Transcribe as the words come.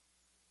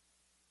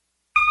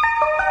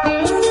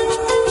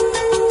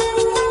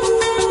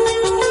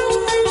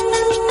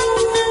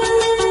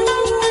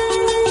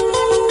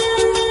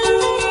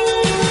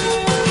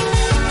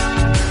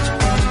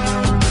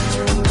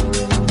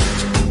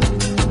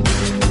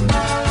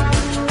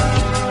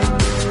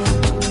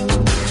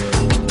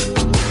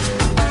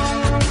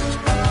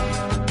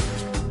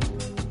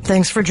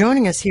Thanks for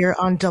joining us here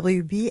on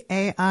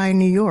WBAI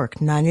New York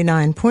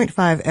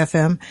 99.5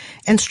 FM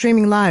and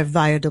streaming live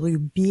via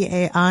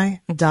WBAI.org.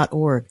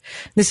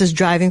 This is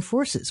Driving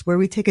Forces, where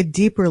we take a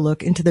deeper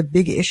look into the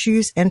big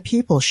issues and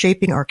people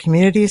shaping our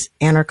communities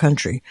and our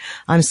country.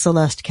 I'm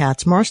Celeste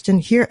Katz-Marston,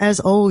 here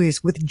as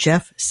always with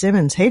Jeff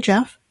Simmons. Hey,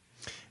 Jeff.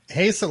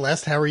 Hey,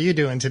 Celeste. How are you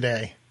doing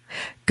today?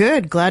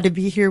 Good. Glad to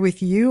be here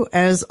with you.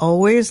 As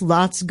always,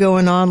 lots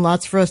going on,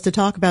 lots for us to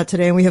talk about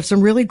today. And we have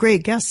some really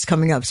great guests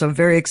coming up. So I'm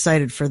very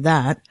excited for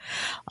that.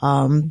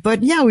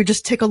 But yeah, we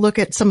just take a look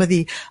at some of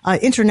the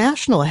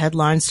international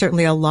headlines.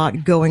 Certainly a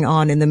lot going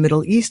on in the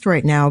Middle East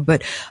right now.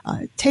 But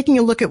taking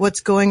a look at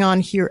what's going on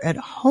here at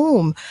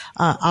home,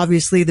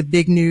 obviously the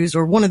big news,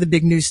 or one of the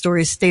big news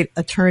stories, State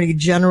Attorney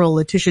General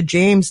Letitia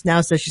James now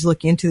says she's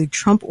looking into the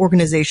Trump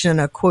Organization in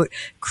a, quote,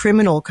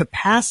 criminal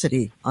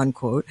capacity,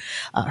 unquote.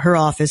 Her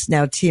office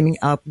now teaming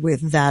up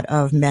with that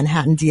of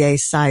Manhattan DA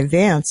Cy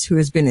Vance, who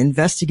has been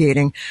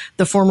investigating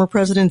the former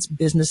president's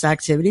business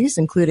activities,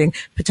 including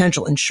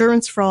potential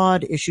insurance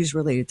fraud, issues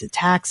related to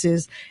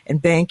taxes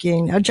and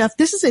banking. Now, Jeff,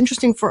 this is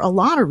interesting for a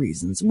lot of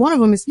reasons. One of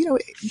them is,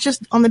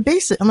 just on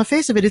the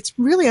face of it, it's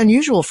really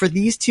unusual for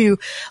these two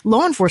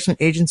law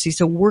enforcement agencies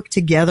to work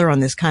together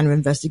on this kind of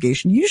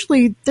investigation.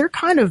 Usually they're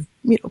kind of,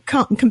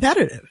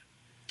 competitive.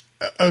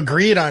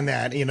 Agreed on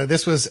that.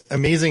 This was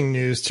amazing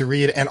news to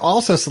read. And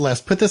also,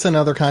 Celeste, put this in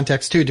other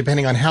context too,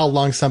 depending on how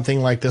long something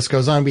like this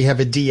goes on. We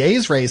have a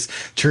DA's race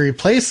to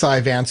replace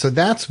Cy Vance. So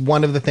that's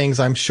one of the things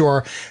I'm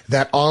sure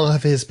that all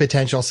of his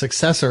potential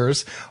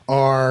successors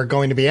are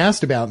going to be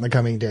asked about in the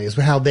coming days,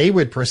 how they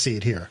would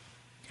proceed here.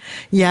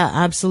 Yeah,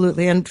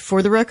 absolutely. And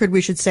for the record,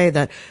 we should say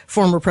that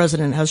former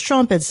President House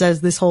Trump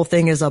says this whole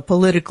thing is a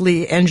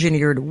politically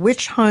engineered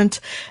witch hunt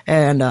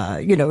and,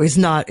 is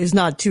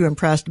not too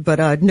impressed,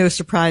 but, no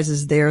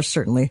surprises there,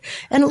 certainly.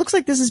 And it looks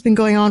like this has been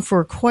going on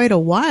for quite a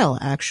while,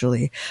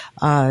 actually.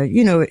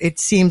 It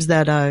seems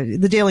that,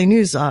 the Daily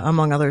News,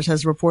 among others,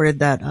 has reported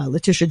that,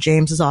 Letitia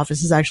James's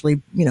office has actually,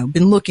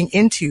 been looking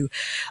into,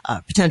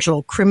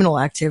 potential criminal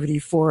activity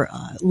for,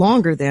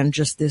 longer than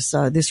just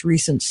this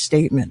recent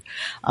statement.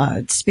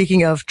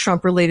 Speaking of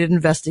Trump-related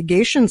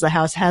investigations, the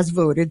House has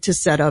voted to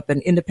set up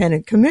an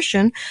independent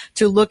commission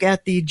to look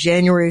at the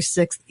January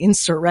 6th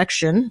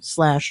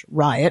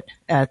insurrection/riot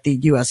at the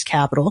U.S.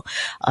 Capitol.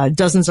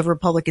 Dozens of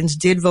Republicans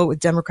did vote with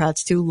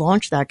Democrats to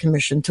launch that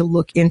commission to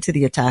look into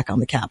the attack on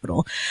the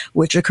Capitol,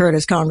 which occurred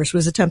as Congress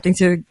was attempting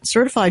to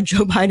certify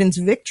Joe Biden's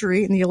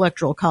victory in the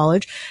Electoral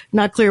College.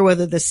 Not clear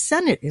whether the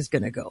Senate is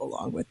going to go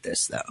along with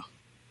this, though.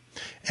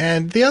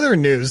 And the other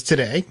news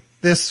today,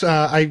 this,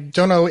 I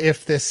don't know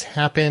if this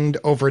happened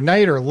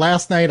overnight or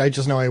last night. I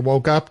just know I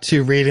woke up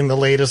to reading the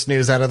latest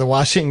news out of the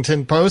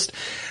Washington Post.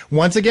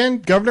 Once again,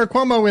 Governor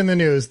Cuomo in the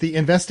news. The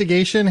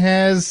investigation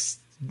has,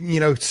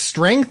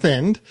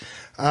 strengthened,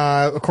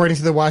 according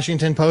to the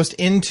Washington Post,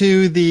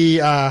 into the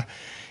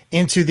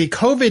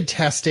COVID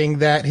testing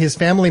that his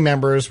family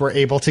members were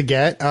able to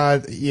get.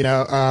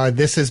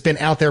 This has been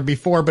out there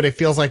before, but it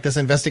feels like this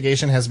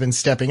investigation has been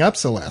stepping up,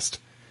 Celeste.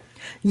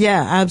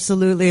 Yeah,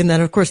 absolutely. And then,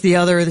 of course, a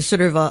lot of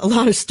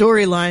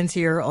storylines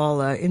here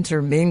all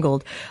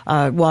intermingled.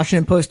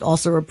 Washington Post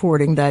also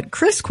reporting that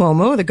Chris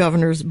Cuomo, the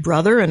governor's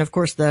brother, and of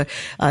course the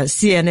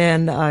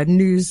CNN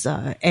news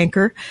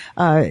anchor,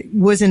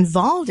 was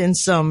involved in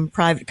some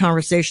private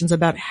conversations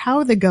about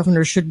how the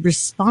governor should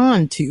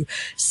respond to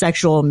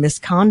sexual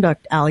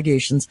misconduct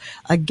allegations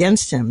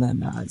against him.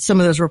 And some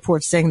of those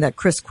reports saying that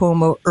Chris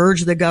Cuomo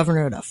urged the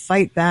governor to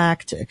fight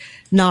back, to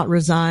not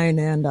resign.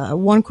 And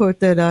one quote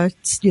that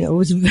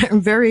was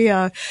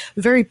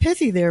very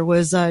pithy there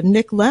was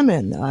Nick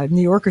Lemon,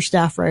 New Yorker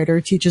staff writer,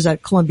 teaches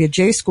at Columbia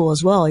J School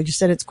as well. He just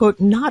said it's, quote,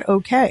 not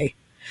okay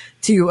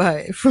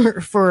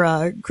for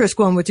Chris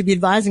Cuomo to be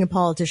advising a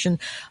politician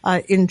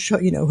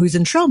who's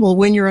in trouble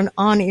when you're an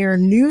on-air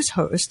news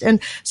host.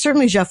 And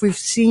certainly, Jeff, we've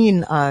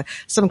seen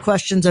some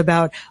questions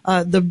about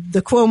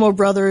the Cuomo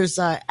brothers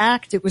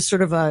act. It was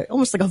sort of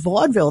almost like a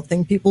vaudeville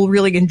thing. People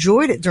really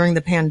enjoyed it during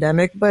the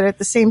pandemic, but at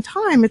the same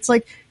time, it's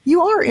like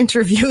you are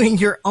interviewing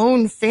your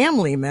own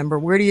family member.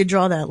 Where do you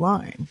draw that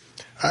line?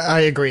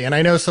 I agree. And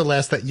I know,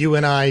 Celeste, that you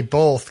and I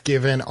both,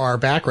 given our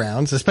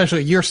backgrounds,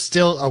 especially you're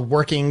still a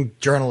working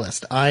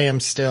journalist. I am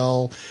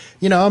still,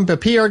 I'm a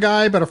PR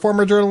guy, but a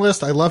former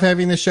journalist. I love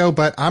having the show,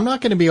 but I'm not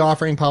going to be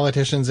offering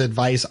politicians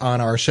advice on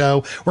our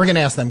show. We're going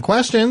to ask them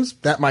questions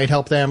that might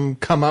help them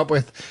come up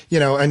with,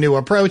 a new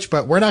approach,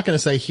 but we're not going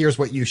to say, here's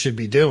what you should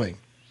be doing.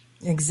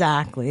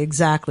 Exactly.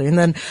 And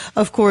then,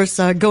 of course,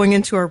 going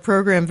into our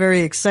program,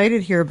 very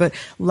excited here, but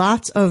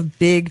lots of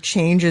big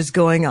changes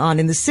going on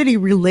in the city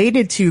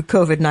related to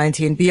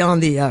COVID-19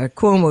 beyond the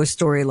Cuomo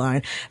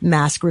storyline.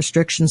 Mask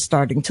restrictions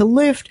starting to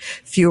lift,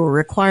 fewer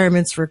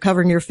requirements for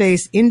covering your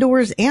face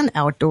indoors and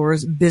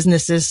outdoors,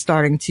 businesses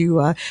starting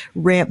to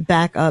ramp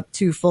back up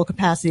to full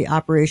capacity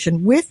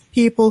operation with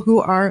people who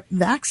are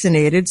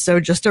vaccinated. So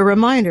just a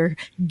reminder,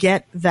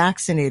 get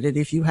vaccinated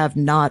if you have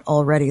not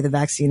already. The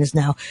vaccine is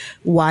now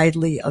widely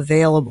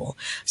available.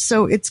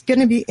 So it's going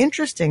to be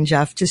interesting,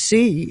 Jeff, to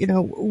see,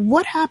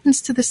 what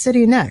happens to the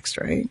city next,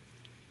 right?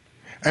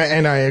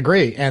 And I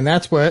agree. And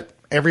that's what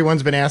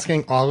everyone's been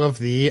asking all of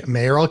the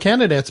mayoral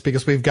candidates,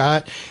 because we've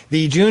got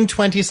the June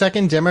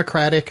 22nd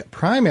Democratic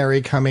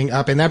primary coming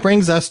up. And that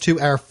brings us to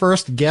our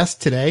first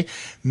guest today,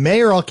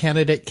 mayoral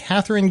candidate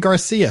Kathryn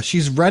Garcia.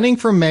 She's running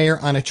for mayor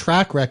on a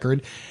track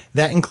record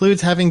that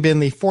includes having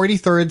been the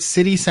 43rd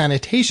City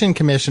Sanitation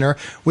Commissioner,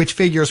 which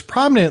figures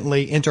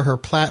prominently into her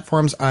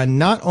platforms on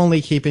not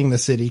only keeping the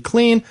city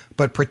clean,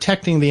 but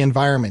protecting the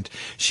environment.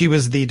 She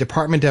was the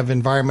Department of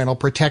Environmental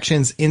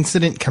Protection's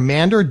incident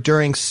commander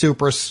during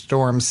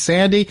Superstorm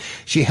Sandy.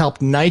 She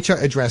helped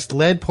NYCHA address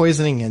lead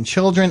poisoning in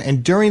children,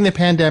 and during the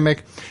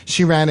pandemic,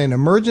 she ran an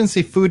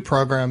emergency food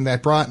program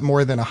that brought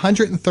more than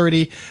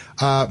 130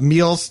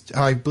 meals.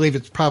 I believe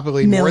it's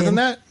probably more than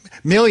that.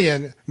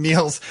 Million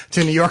meals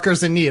to New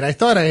Yorkers in need. I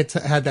thought I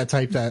had that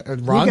typed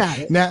wrong. You got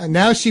it.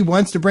 Now she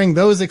wants to bring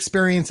those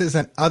experiences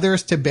and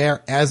others to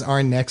bear as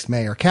our next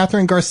mayor.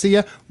 Kathryn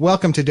Garcia,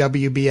 welcome to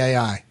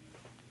WBAI.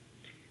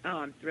 Oh,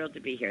 I'm thrilled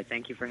to be here.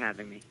 Thank you for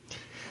having me.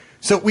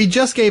 So we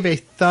just gave a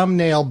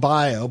thumbnail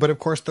bio, but of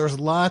course there's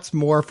lots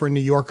more for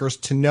New Yorkers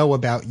to know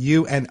about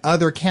you and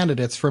other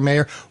candidates for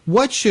mayor.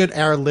 What should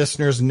our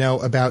listeners know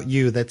about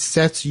you that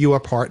sets you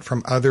apart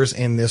from others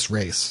in this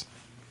race?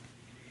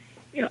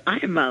 You know, I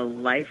am a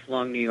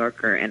lifelong New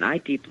Yorker, and I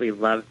deeply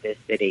love this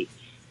city.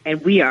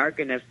 And we are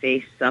going to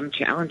face some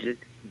challenges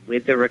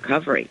with the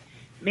recovery,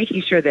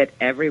 making sure that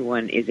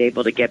everyone is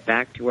able to get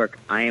back to work.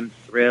 I am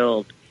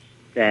thrilled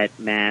that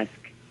masks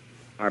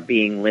are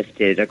being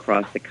lifted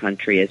across the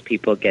country as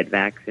people get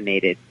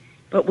vaccinated.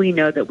 But we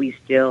know that we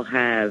still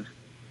have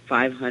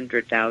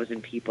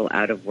 500,000 people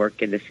out of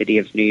work in the city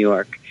of New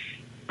York.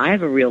 I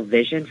have a real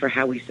vision for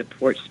how we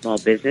support small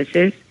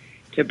businesses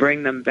to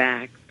bring them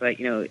back. But,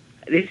 you know,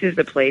 this is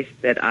the place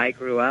that I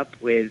grew up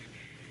with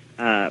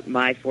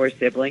my four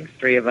siblings,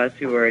 three of us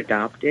who were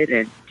adopted,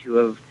 and two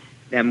of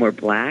them were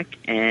black,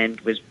 and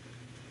was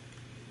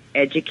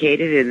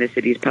educated in the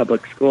city's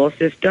public school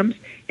systems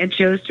and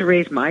chose to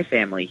raise my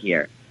family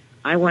here.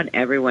 I want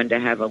everyone to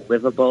have a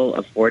livable,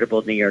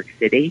 affordable New York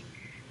City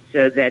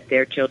so that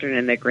their children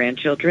and their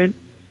grandchildren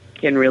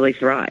can really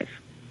thrive.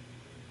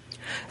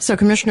 So,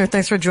 Commissioner,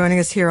 thanks for joining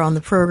us here on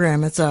the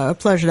program. It's a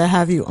pleasure to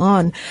have you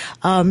on.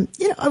 I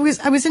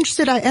was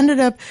interested. I ended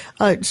up,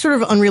 sort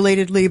of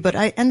unrelatedly, but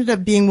I ended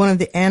up being one of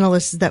the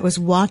analysts that was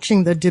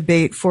watching the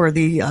debate for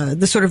the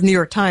sort of New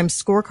York Times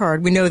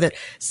scorecard. We know that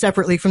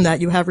separately from that,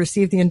 you have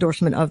received the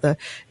endorsement of the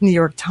New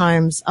York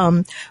Times.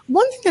 One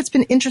thing that's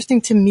been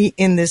interesting to me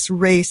in this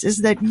race is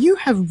that you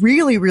have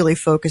really, really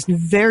focused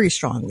very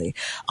strongly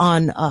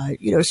on,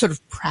 sort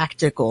of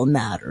practical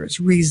matters,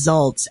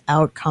 results,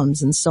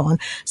 outcomes, and so on.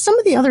 Some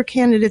of the other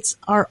candidates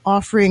are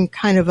offering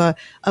kind of a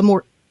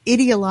more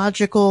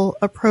ideological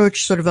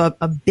approach, sort of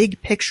a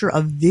big picture,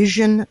 a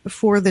vision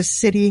for the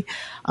city.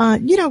 How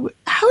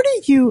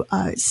do you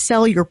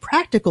sell your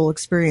practical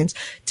experience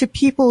to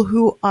people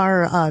who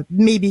are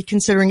maybe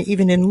considering,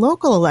 even in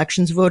local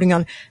elections, voting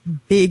on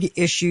big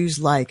issues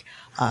like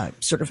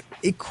sort of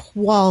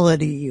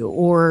equality,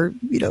 or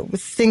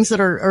things that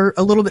are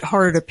a little bit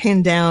harder to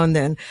pin down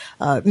than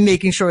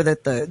making sure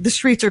that the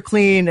streets are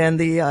clean and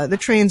the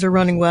trains are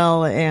running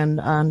well and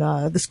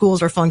the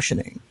schools are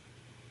functioning?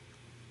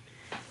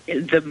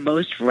 The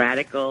most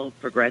radical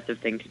progressive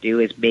thing to do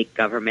is make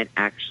government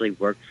actually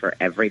work for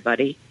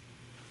everybody,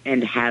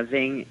 and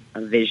having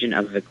a vision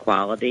of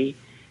equality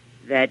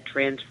that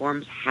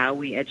transforms how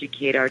we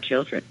educate our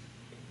children,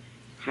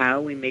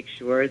 how we make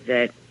sure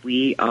that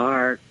we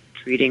are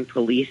treating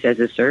police as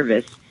a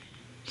service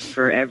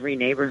for every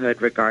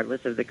neighborhood,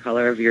 regardless of the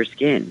color of your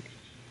skin.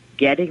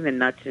 Getting the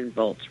nuts and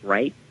bolts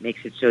right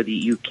makes it so that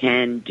you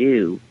can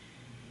do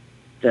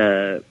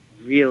the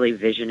really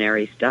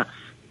visionary stuff.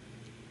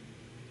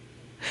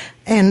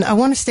 And I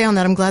want to stay on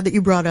that. I'm glad that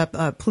you brought up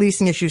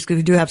policing issues, because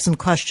we do have some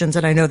questions,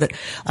 and I know that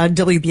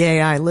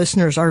WBAI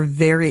listeners are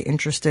very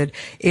interested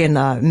in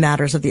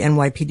matters of the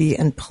NYPD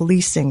and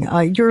policing.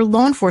 Your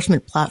law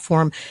enforcement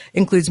platform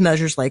includes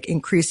measures like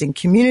increasing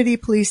community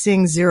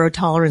policing, zero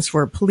tolerance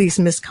for police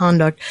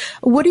misconduct.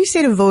 What do you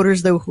say to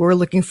voters, though, who are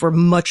looking for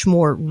much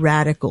more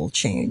radical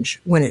change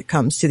when it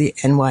comes to the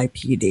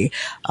NYPD,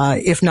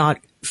 if not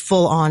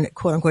full on,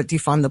 quote unquote,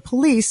 defund the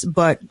police,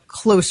 but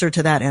closer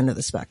to that end of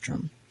the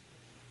spectrum?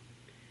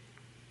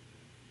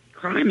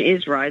 Crime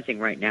is rising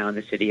right now in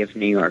the city of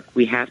New York.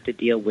 We have to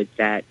deal with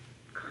that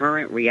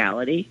current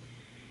reality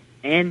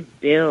and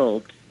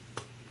build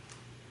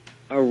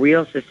a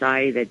real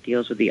society that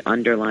deals with the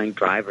underlying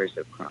drivers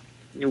of crime,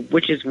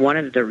 which is one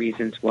of the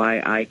reasons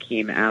why I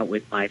came out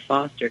with my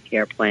foster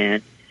care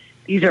plan.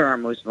 These are our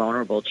most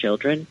vulnerable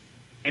children,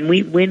 and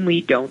when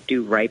we don't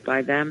do right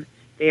by them,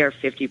 they are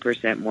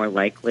 50% more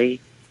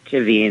likely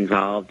to be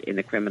involved in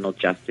the criminal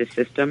justice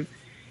system.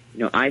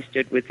 I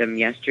stood with them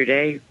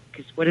yesterday.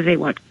 Because what do they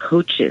want?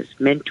 Coaches,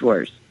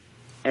 mentors,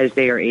 as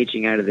they are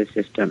aging out of the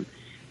system.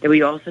 That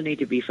we also need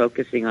to be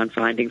focusing on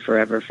finding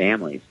forever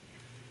families.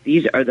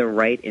 These are the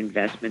right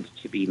investments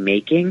to be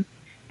making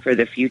for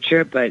the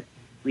future, but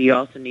we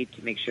also need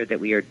to make sure that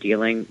we are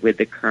dealing with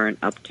the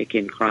current uptick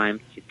in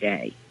crime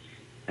today.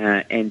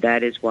 And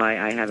that is why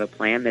I have a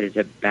plan that is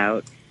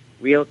about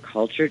real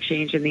culture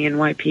change in the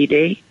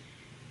NYPD,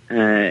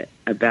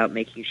 about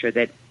making sure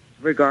that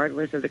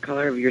regardless of the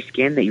color of your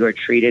skin, that you are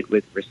treated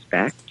with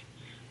respect.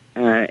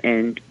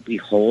 And we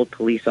hold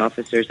police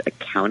officers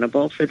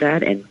accountable for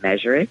that and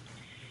measure it.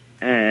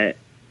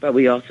 But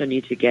we also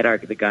need to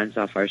get the guns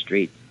off our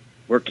streets,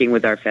 working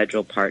with our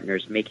federal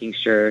partners, making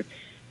sure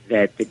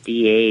that the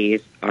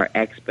DAs are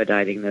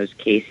expediting those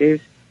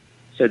cases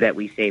so that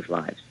we save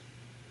lives.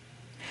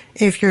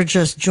 If you're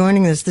just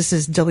joining us, this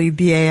is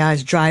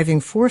WBAI's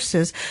Driving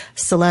Forces.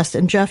 Celeste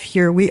and Jeff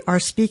here. We are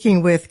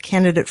speaking with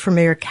candidate for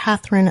mayor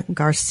Kathryn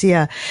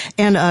Garcia.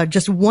 And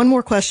just one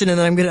more question, and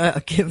then I'm going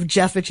to give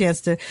Jeff a chance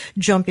to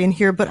jump in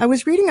here. But I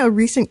was reading a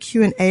recent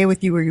Q&A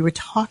with you where you were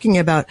talking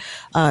about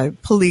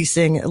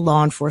policing,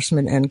 law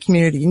enforcement, and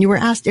community. And you were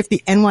asked if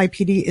the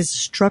NYPD is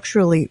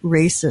structurally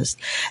racist.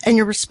 And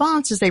your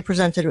response, as they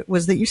presented it,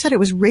 was that you said it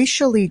was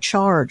racially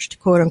charged,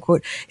 quote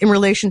unquote, in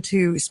relation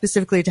to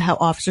specifically to how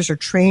officers are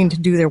trained to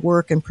do their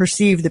work and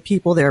perceive the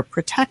people they're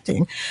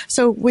protecting.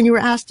 So when you were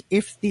asked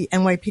if the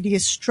NYPD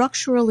is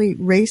structurally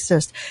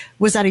racist,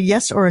 was that a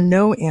yes or a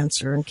no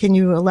answer? And can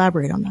you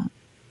elaborate on that?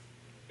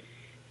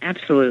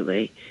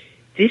 Absolutely.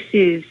 This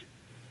is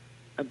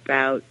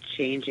about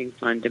changing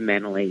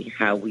fundamentally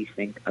how we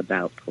think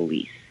about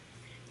police.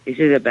 This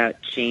is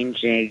about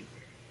changing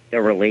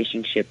the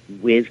relationship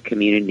with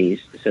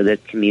communities so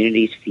that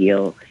communities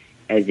feel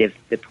as if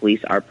the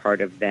police are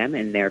part of them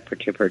and they're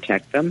to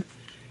protect them.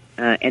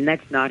 And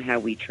that's not how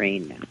we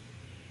train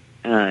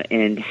now.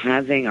 And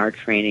having our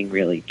training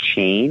really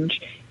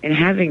change and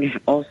having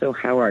also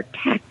how our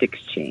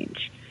tactics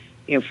change.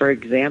 You know, for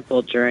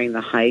example, during the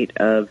height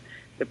of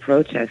the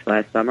protest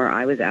last summer,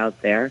 I was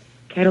out there.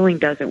 Kettling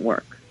doesn't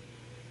work.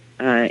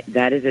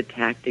 That is a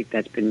tactic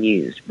that's been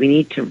used. We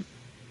need to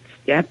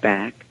step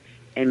back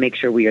and make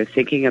sure we are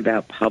thinking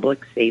about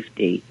public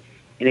safety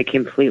in a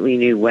completely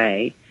new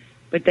way.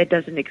 But that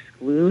doesn't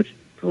exclude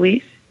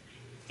police.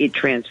 It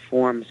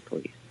transforms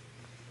police.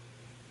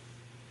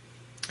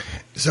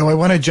 So I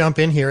want to jump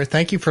in here.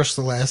 Thank you for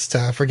Celeste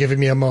for giving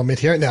me a moment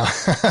here. No,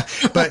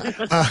 but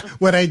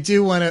what I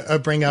do want to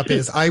bring up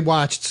is I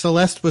watched.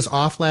 Celeste was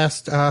off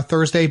last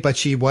Thursday, but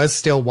she was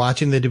still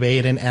watching the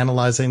debate and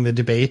analyzing the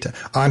debate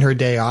on her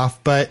day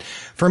off. But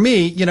for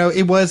me, you know,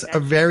 it was a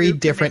very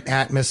different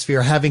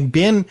atmosphere. Having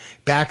been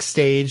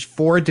backstage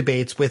for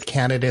debates with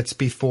candidates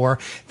before,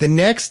 the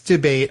next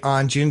debate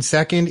on June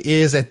 2nd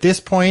is at this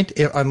point,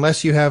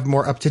 unless you have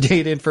more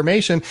up-to-date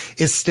information,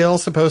 is still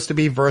supposed to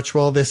be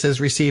virtual. This has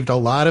received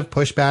a lot of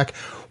pushback.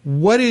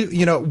 What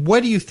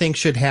do you think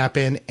should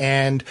happen?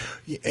 And,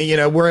 you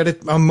know, we're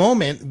at a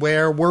moment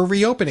where we're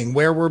reopening,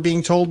 where we're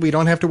being told we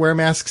don't have to wear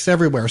masks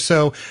everywhere.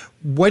 So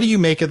what do you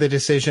make of the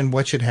decision?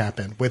 What should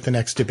happen with the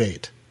next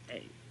debate?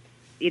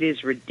 It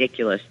is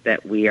ridiculous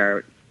that we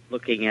are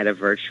looking at a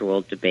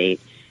virtual debate.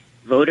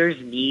 Voters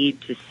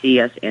need to see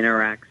us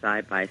interact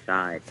side by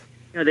side.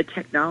 You know, the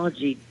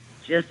technology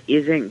just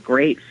isn't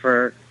great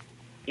for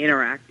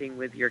interacting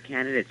with your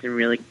candidates and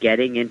really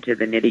getting into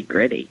the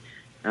nitty-gritty.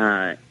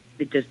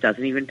 It just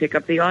doesn't even pick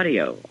up the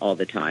audio all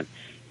the time.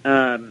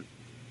 All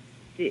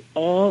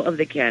of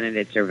the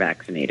candidates are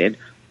vaccinated.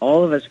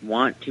 All of us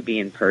want to be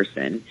in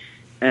person.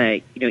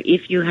 You know,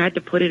 if you had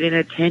to put it in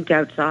a tent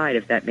outside,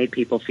 if that made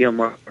people feel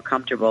more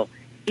comfortable,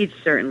 it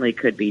certainly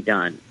could be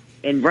done.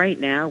 And right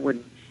now,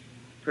 when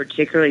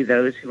particularly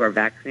those who are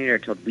vaccinated are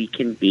told we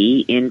can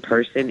be in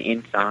person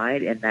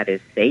inside and that is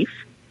safe,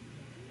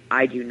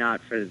 I do not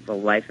for the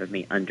life of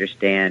me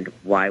understand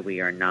why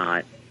we are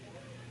not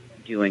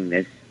doing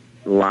this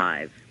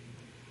live.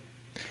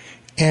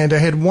 And I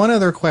had one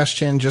other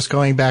question, just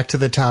going back to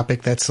the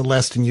topic that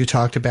Celeste and you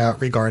talked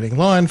about regarding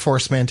law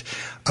enforcement.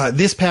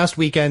 This past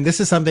weekend, this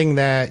is something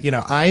that, you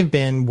know, I've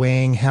been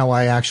weighing how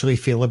I actually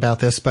feel about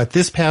this, but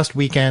this past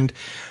weekend,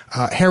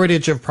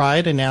 Heritage of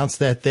Pride announced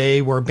that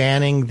they were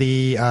banning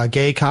the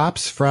gay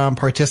cops from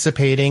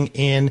participating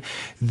in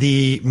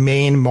the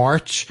Maine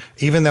March,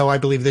 even though I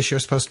believe this year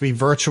is supposed to be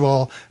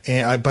virtual,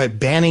 but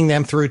banning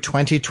them through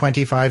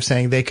 2025,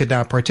 saying they could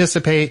not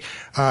participate,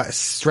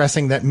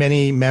 stressing that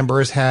many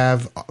members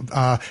have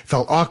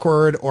felt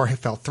awkward or have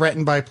felt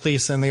threatened by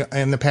police in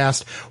the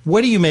past.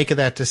 What do you make of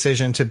that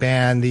decision to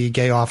ban the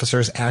Gay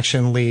Officers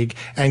Action League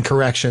and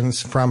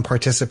Corrections from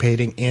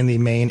participating in the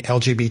Maine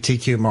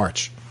LGBTQ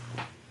March?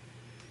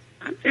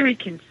 I'm very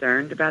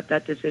concerned about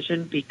that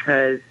decision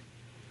because,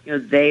 you know,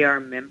 they are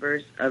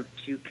members of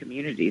two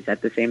communities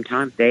at the same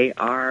time. They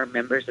are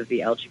members of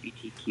the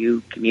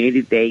LGBTQ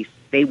community.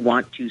 They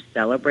want to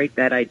celebrate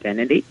that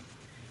identity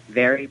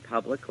very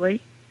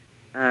publicly,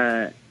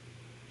 and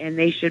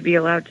they should be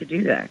allowed to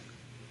do that.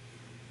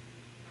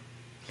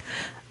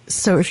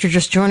 So if you're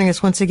just joining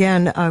us once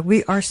again,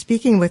 we are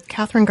speaking with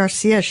Kathryn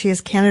Garcia. She is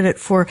candidate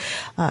for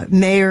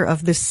mayor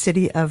of the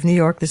city of New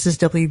York. This is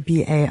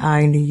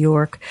WBAI New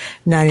York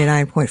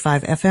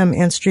 99.5 FM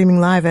and streaming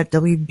live at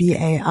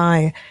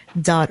WBAI.org.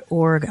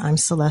 I'm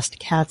Celeste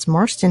Katz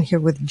Marston here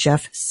with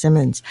Jeff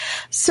Simmons.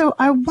 So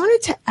I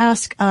wanted to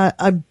ask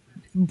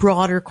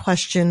broader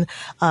question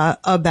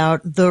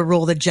about the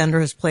role that gender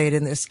has played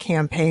in this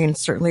campaign.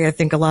 Certainly, I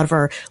think a lot of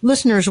our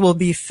listeners will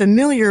be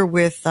familiar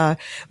with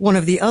one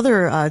of the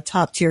other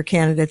top tier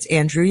candidates,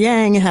 Andrew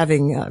Yang,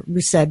 having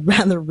said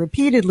rather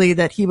repeatedly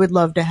that he would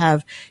love to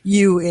have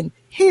you in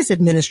his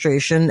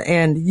administration,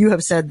 and you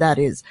have said that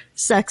is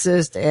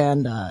sexist,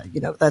 and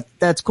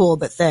that's cool,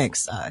 but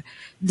thanks.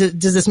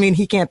 Does this mean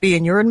he can't be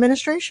in your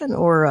administration,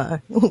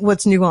 or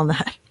what's new on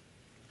that?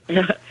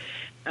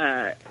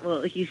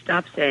 Well, he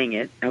stopped saying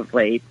it of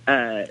late.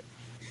 But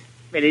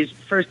it's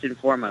first and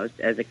foremost,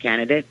 as a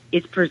candidate,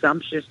 it's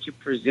presumptuous to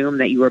presume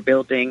that you are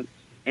building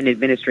an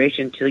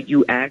administration till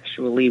you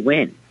actually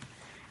win.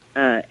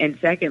 And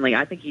secondly,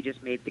 I think he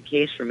just made the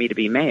case for me to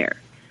be mayor.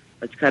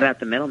 Let's cut out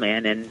the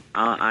middleman, and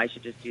I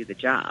should just do the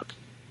job.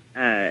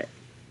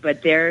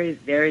 But there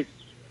is,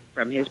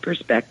 from his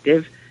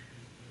perspective,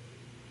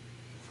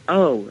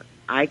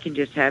 I can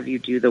just have you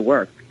do the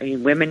work. I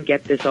mean, women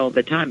get this all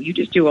the time. You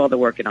just do all the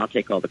work, and I'll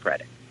take all the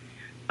credit.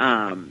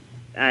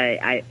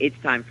 It's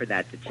time for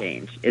that to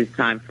change. It's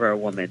time for a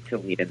woman to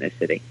lead in this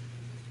city.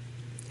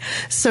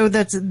 So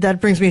that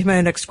brings me to my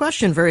next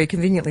question very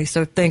conveniently.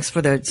 So thanks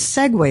for the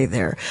segue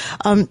there.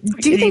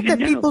 Do you think that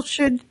people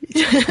should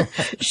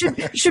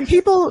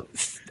people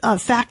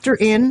factor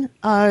in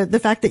the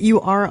fact that you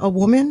are a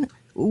woman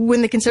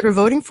when they consider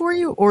voting for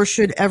you, or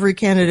should every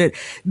candidate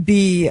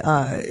be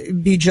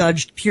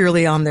judged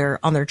purely on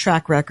their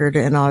track record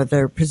and on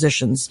their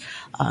positions?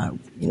 A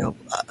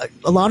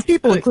lot of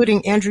people,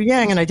 including Andrew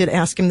Yang, and I did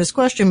ask him this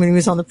question when he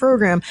was on the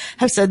program,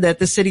 have said that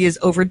the city is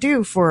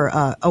overdue for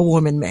a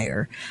woman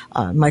mayor.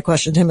 My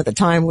question to him at the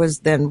time was,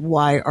 then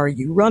why are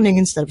you running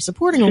instead of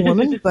supporting a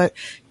woman? But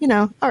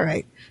all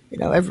right.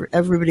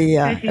 Everybody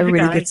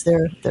gets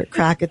their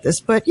crack at this,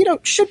 but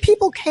should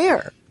people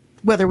care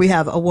whether we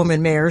have a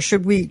woman mayor?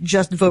 Should we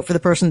just vote for the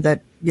person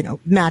that,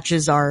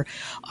 matches our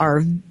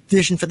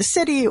vision for the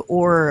city,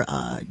 or,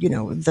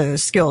 the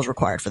skills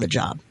required for the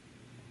job?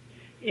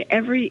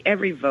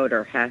 Every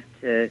voter has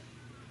to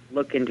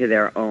look into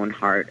their own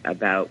heart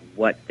about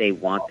what they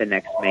want the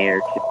next mayor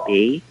to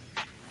be.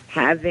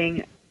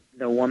 Having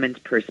the woman's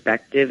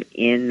perspective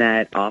in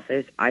that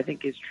office, I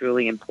think, is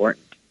truly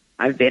important.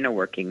 I've been a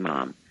working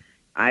mom.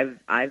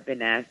 I've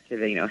been asked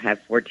to,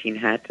 have 14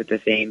 hats at the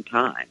same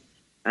time.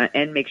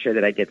 And make sure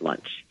that I did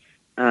lunch.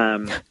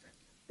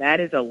 That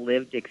is a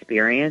lived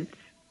experience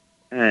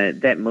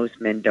that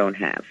most men don't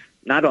have.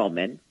 Not all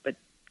men, but,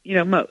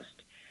 most.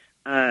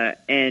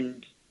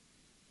 And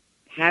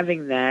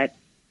having that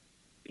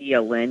be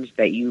a lens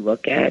that you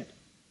look at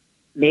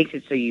makes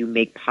it so you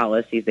make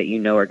policies that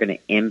are going to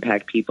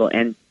impact people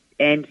and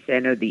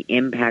center the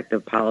impact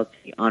of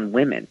policy on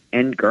women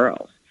and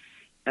girls.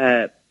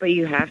 But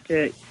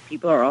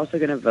people are also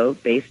going to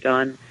vote based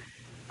on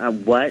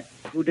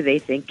who do they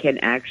think can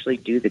actually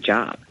do the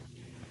job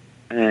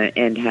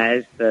and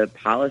has the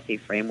policy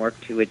framework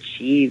to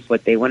achieve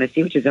what they want to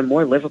see, which is a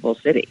more livable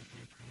city,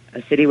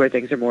 a city where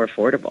things are more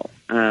affordable,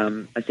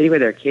 a city where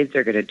their kids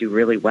are going to do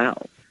really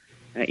well.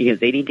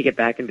 They need to get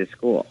back into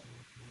school.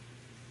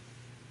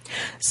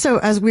 So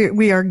as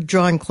we are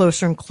drawing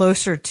closer and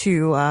closer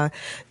to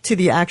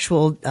the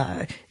actual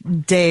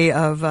day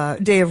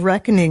of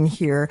reckoning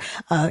here,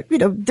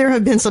 there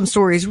have been some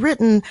stories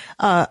written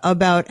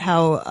about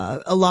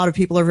how a lot of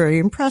people are very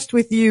impressed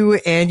with you,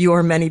 and you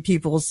are many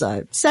people's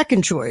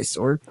second choice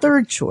or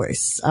third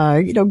choice.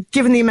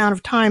 Given the amount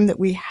of time that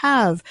we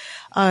have,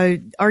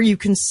 are you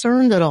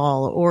concerned at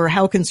all, or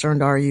how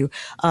concerned are you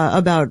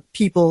about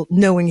people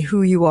knowing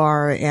who you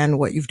are and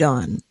what you've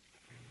done?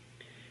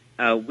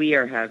 We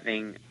are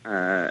having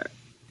a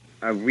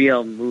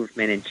real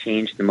movement and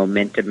change the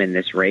momentum in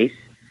this race.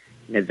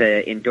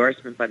 The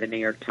endorsement by the New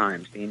York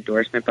Times, the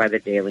endorsement by the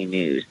Daily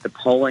News, the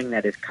polling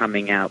that is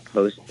coming out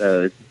post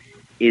those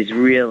is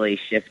really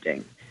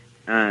shifting.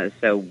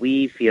 So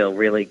we feel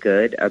really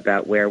good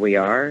about where we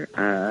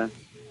are.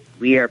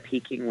 We are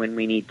peaking when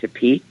we need to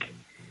peak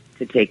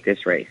to take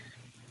this race.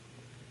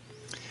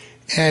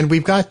 And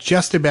we've got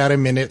just about a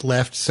minute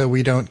left, so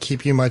we don't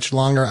keep you much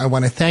longer. I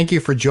want to thank you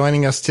for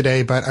joining us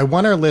today, but I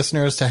want our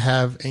listeners to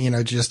have,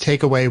 just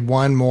take away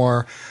one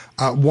more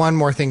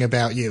thing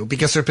about you,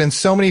 because there've been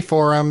so many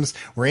forums.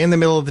 We're in the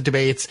middle of the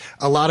debates.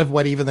 A lot of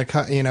what even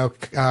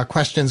the,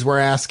 questions we're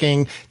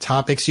asking,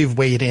 topics you've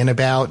weighed in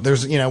about.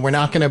 There's, we're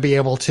not going to be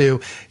able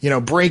to,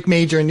 break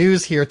major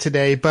news here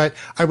today, but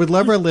I would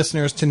love our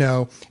listeners to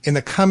know in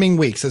the coming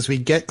weeks, as we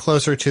get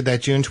closer to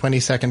that June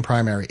 22nd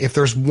primary, if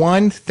there's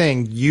one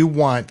thing you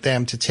want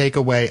them to take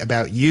away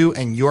about you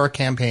and your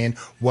campaign,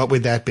 what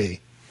would that be?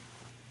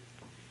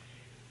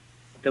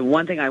 The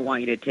one thing I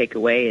want you to take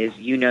away is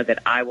that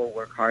I will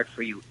work hard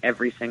for you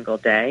every single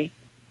day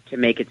to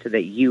make it so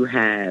that you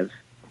have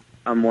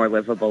a more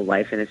livable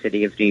life in the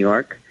city of New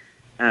York,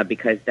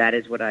 because that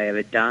is what I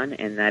have done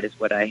and that is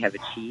what I have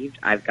achieved.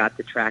 I've got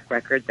the track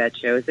record that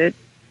shows it,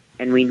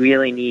 and we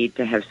really need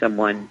to have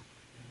someone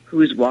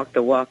who's walked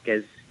the walk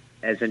as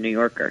a New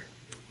Yorker.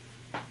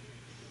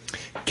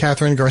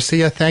 Catherine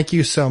Garcia, thank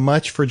you so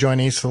much for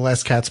joining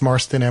Celeste Katz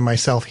Marston and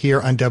myself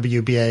here on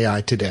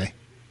WBAI today.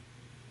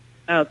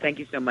 Oh, thank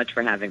you so much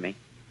for having me.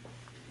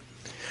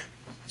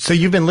 So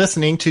you've been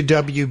listening to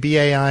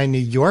WBAI New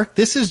York.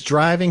 This is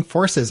Driving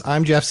Forces.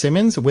 I'm Jeff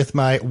Simmons with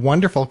my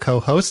wonderful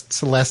co-host,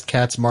 Celeste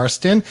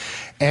Katz-Marston.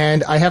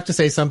 And I have to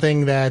say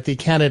something that the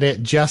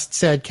candidate just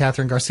said,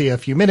 Catherine Garcia, a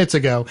few minutes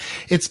ago.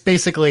 It's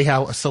basically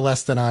how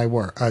Celeste and I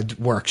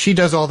work. She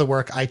does all the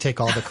work. I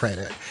take all the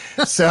credit.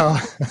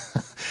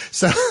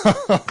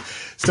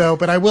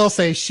 But I will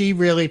say she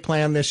really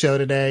planned this show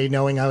today,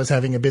 knowing I was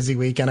having a busy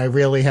week, and I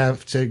really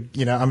have to,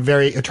 I'm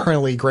very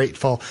eternally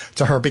grateful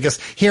to her, because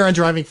here on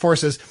Driving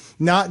Forces,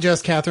 not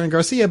just Catherine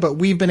Garcia, but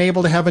we've been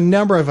able to have a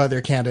number of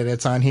other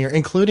candidates on here,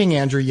 including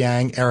Andrew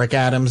Yang, Eric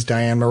Adams,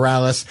 Diane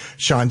Morales,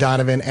 Sean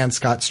Donovan, and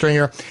Scott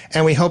Stringer.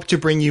 And we hope to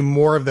bring you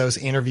more of those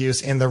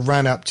interviews in the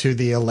run-up to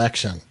the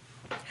election.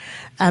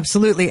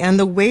 Absolutely. And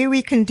the way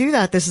we can do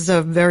that, this is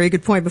a very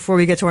good point before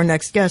we get to our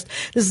next guest.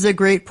 This is a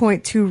great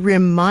point to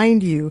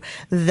remind you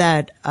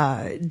that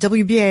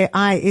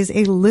WBAI is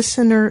a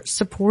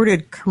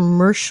listener-supported,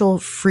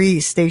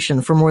 commercial-free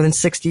station for more than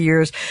 60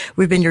 years.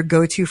 We've been your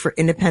go-to for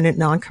independent,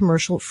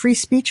 non-commercial, free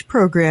speech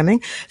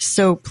programming.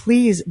 So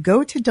please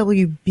go to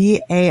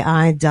WBAI.org,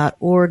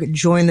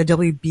 join the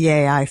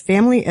WBAI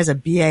family as a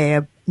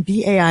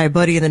BAI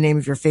buddy in the name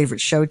of your favorite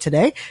show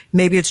today.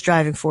 Maybe it's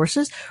Driving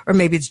Forces, or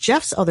maybe it's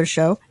Jeff's other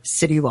show,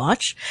 City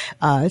Watch.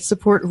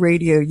 Support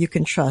radio you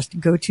can trust.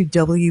 Go to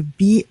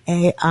WBAI.org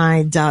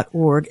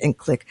and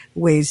click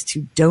Ways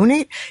to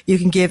Donate. You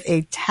can give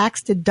a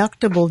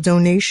tax-deductible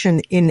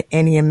donation in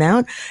any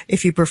amount.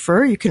 If you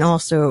prefer, you can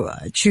also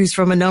choose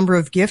from a number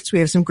of gifts. We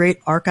have some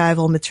great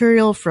archival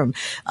material from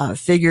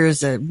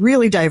figures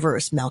really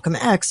diverse. Malcolm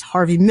X,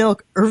 Harvey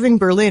Milk, Irving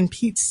Berlin,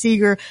 Pete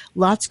Seeger,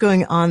 lots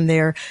going on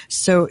there.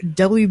 So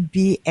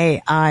WBAI.org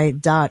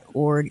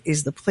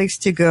is the place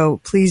to go.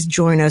 Please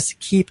join us.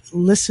 Keep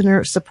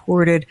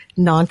listener-supported,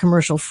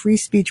 non-commercial free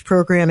speech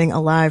programming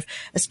alive,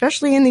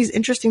 especially in these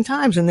interesting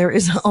times. And there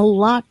is a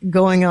lot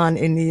going on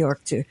in New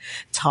York to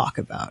talk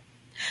about.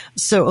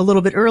 So a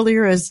little bit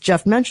earlier, as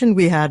Jeff mentioned,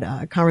 we had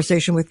a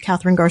conversation with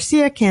Catherine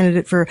Garcia,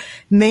 candidate for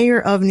mayor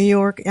of New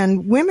York,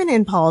 and women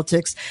in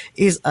politics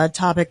is a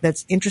topic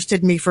that's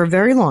interested me for a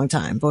very long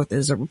time, both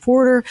as a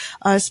reporter,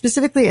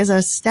 specifically as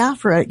a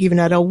staffer, even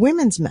at a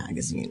women's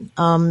magazine.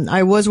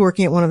 I was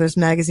working at one of those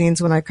magazines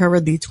when I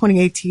covered the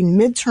 2018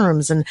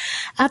 midterms, and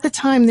at the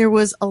time there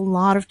was a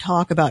lot of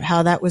talk about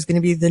how that was going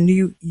to be the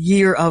new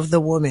year of the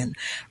woman.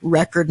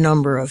 Record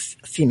number of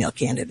female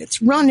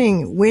candidates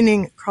running,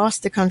 winning across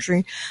the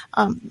country.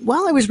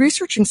 While I was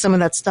researching some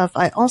of that stuff,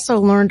 I also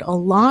learned a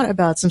lot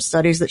about some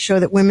studies that show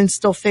that women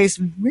still face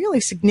really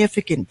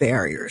significant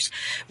barriers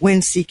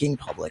when seeking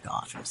public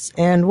office.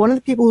 And one of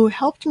the people who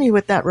helped me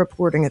with that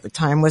reporting at the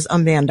time was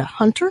Amanda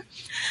Hunter.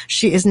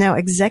 She is now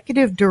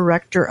executive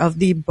director of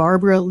the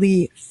Barbara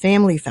Lee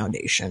Family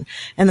Foundation.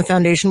 And the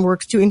foundation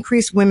works to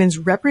increase women's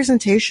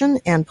representation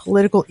and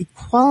political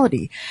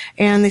equality.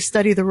 And they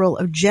study the role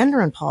of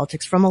gender in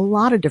politics from a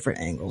lot of different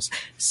angles.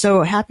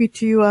 So happy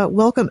to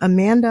welcome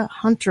Amanda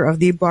Hunter of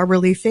the Barbara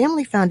Lee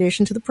Family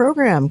Foundation to the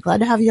program.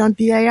 Glad to have you on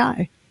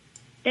BAI.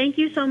 Thank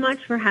you so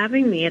much for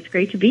having me. It's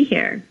great to be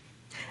here.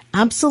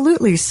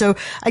 Absolutely. So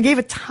I gave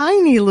a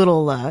tiny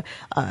little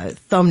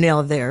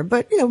thumbnail there,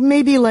 but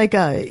maybe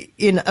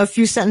in a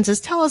few sentences,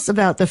 tell us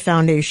about the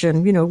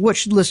foundation. What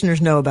should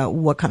listeners know about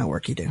what kind of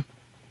work you do?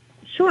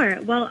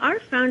 Sure. Well, our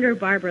founder,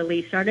 Barbara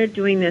Lee, started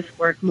doing this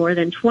work more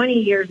than 20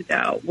 years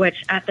ago,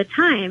 which at the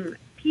time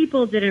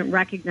people didn't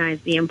recognize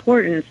the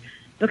importance,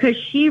 because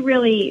she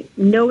really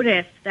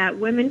noticed that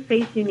women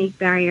face unique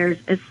barriers,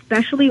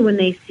 especially when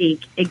they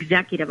seek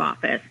executive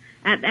office.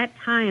 At that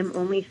time,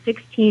 only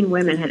 16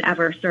 women had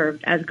ever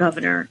served as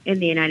governor in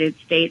the United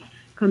States,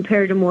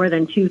 compared to more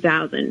than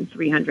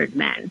 2,300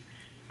 men.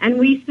 And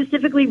we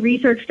specifically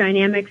researched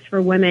dynamics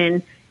for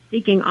women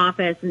seeking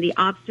office and the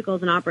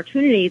obstacles and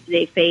opportunities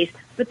they face,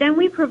 but then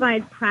we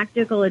provide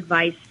practical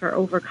advice for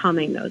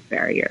overcoming those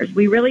barriers.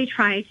 We really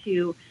try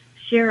to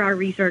share our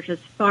research as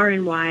far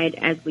and wide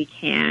as we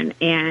can,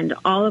 and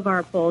all of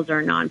our polls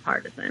are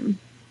nonpartisan.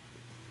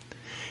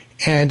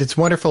 And it's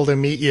wonderful to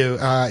meet you.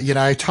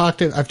 I've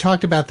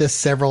talked about this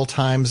several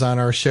times on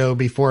our show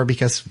before,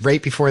 because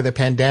right before the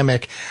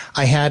pandemic,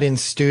 I had in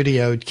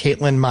studio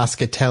Caitlin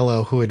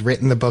Moscatello, who had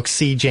written the book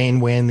See Jane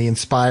Win, the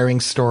inspiring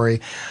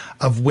story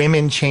of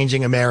women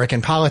changing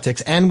American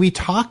politics. And we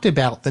talked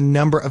about the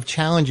number of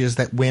challenges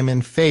that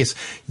women face.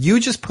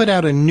 You just put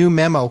out a new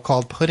memo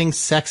called Putting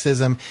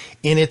Sexism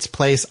in Its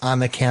Place on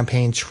the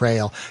Campaign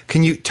Trail.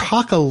 Can you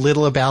talk a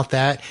little about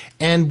that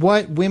and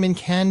what women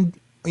can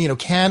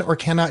or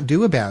cannot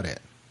do about it?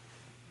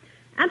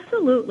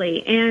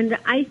 Absolutely. And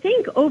I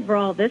think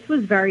overall this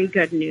was very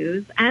good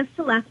news. As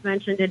Celeste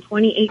mentioned, in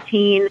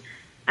 2018,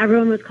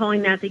 everyone was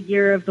calling that the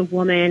year of the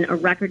woman. A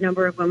record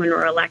number of women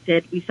were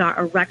elected. We saw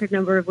a record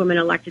number of women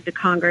elected to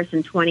Congress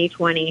in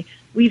 2020.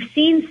 We've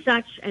seen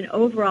such an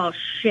overall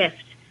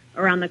shift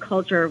around the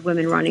culture of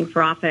women running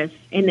for office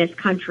in this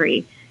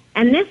country.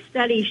 And this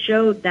study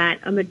showed that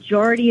a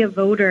majority of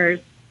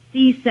voters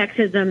see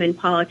sexism in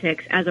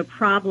politics as a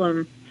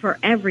problem for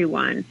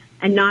everyone,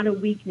 and not a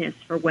weakness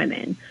for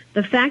women.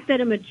 The fact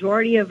that a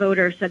majority of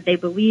voters said they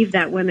believe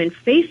that women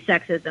face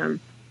sexism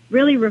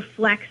really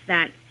reflects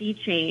that sea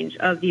change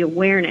of the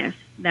awareness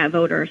that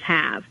voters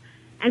have.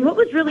 And what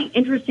was really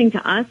interesting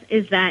to us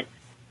is that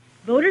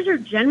voters are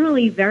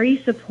generally very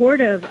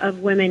supportive of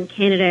women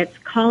candidates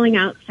calling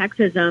out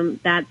sexism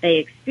that they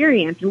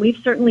experience. And we've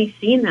certainly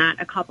seen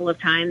that a couple of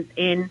times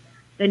in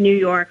the New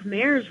York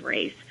mayor's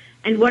race.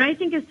 And what I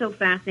think is so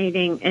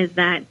fascinating is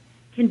that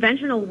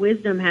conventional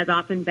wisdom has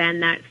often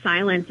been that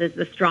silence is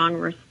the strong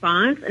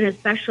response, and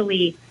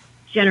especially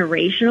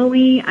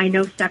generationally. I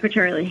know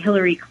Secretary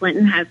Hillary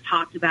Clinton has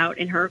talked about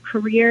in her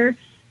career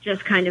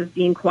just kind of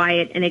being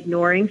quiet and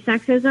ignoring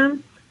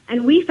sexism.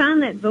 And we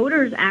found that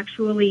voters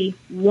actually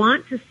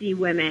want to see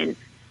women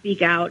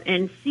speak out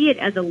and see it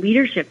as a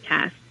leadership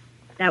test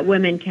that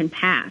women can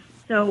pass.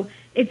 So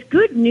it's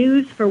good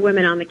news for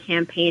women on the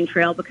campaign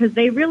trail because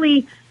they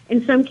really,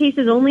 in some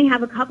cases, only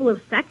have a couple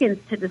of seconds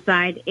to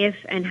decide if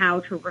and how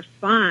to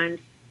respond,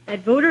 that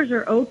voters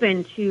are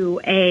open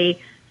to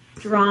a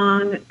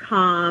strong,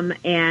 calm,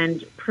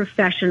 and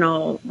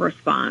professional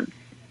response.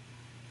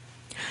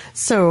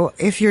 So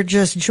if you're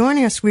just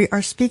joining us, we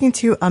are speaking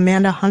to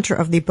Amanda Hunter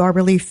of the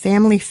Barbara Lee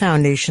Family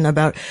Foundation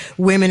about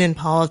women in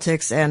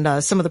politics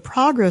and some of the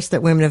progress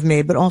that women have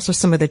made, but also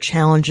some of the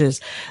challenges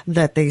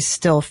that they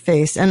still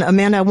face. And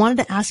Amanda, I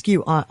wanted to ask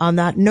you on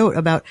that note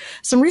about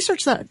some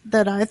research that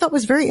I thought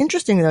was very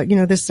interesting,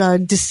 this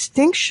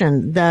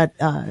distinction that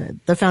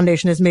the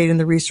foundation has made in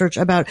the research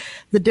about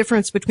the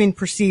difference between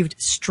perceived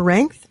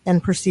strength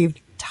and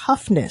perceived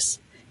toughness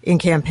in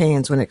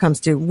campaigns when it comes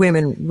to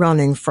women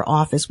running for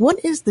office.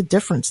 What is the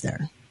difference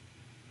there?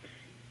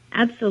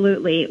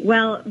 Absolutely.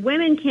 Well,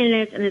 women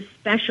candidates, and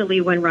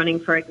especially when running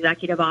for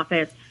executive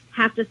office,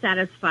 have to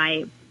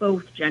satisfy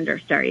both gender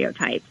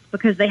stereotypes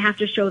because they have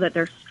to show that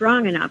they're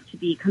strong enough to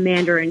be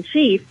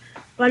commander-in-chief.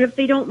 But if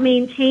they don't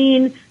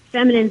maintain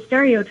feminine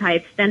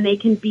stereotypes, then they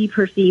can be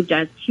perceived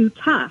as too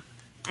tough.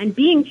 And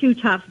being too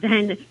tough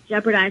then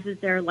jeopardizes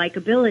their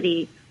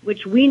likability,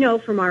 which we know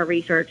from our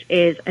research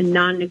is a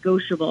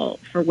non-negotiable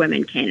for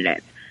women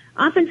candidates.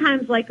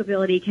 Oftentimes,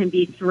 likability can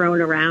be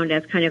thrown around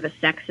as kind of a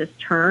sexist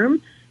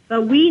term,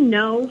 but we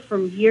know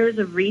from years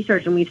of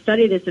research, and we've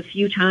studied this a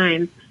few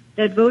times,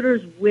 that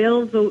voters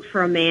will vote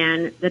for a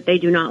man that they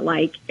do not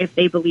like if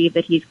they believe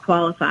that he's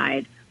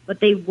qualified,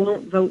 but they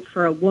won't vote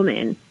for a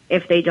woman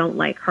if they don't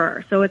like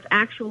her. So it's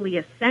actually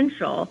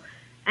essential.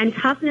 And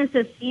toughness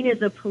is seen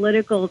as a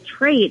political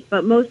trait,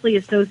 but mostly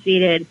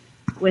associated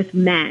with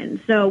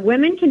men. So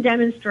women can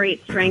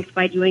demonstrate strength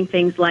by doing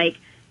things like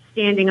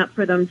standing up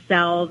for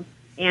themselves,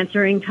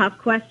 answering tough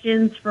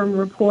questions from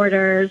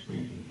reporters,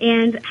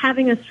 and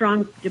having a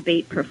strong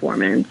debate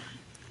performance.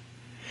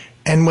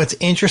 And what's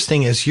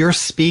interesting is you're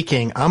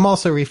speaking. I'm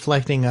also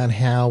reflecting on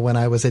how, when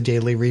I was a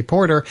daily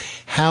reporter,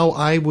 how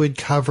I would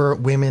cover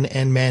women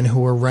and men who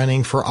were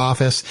running for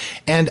office.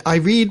 And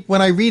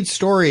when I read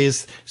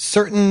stories,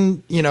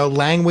 certain,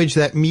 language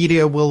that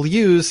media will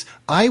use,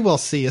 I will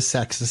see as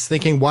sexist,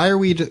 thinking, why are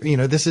we,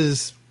 this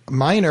is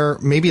minor,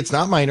 maybe it's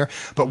not minor,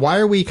 but why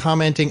are we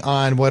commenting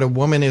on what a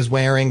woman is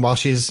wearing while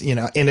she's, in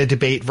a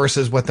debate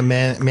versus what the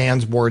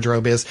man's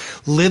wardrobe is?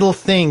 Little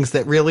things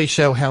that really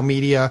show how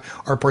media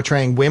are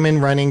portraying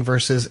women running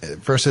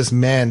versus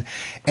men.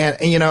 And,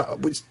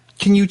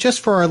 can you just,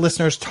 for our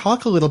listeners,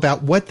 talk a little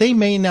about what they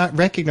may not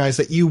recognize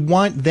that you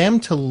want them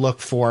to look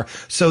for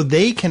so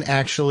they can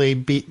actually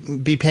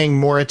be paying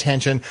more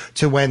attention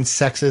to when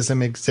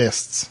sexism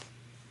exists?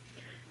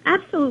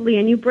 Absolutely,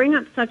 and you bring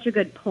up such a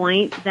good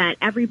point that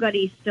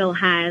everybody still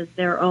has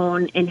their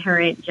own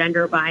inherent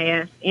gender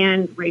bias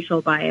and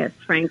racial bias,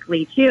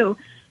 frankly, too.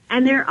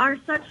 And there are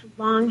such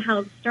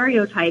long-held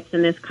stereotypes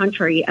in this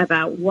country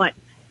about what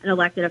an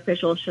elected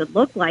official should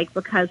look like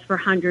because for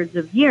hundreds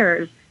of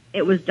years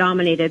it was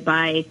dominated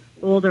by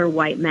older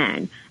white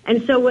men.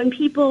 And so when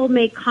people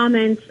make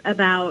comments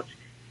about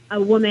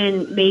a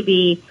woman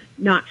maybe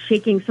not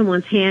shaking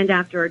someone's hand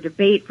after a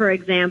debate, for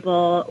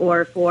example,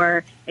 or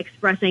for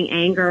expressing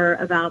anger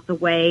about the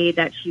way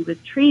that she was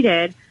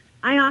treated,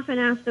 I often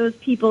ask those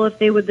people if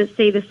they would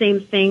say the same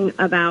thing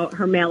about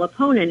her male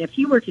opponent if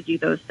he were to do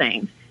those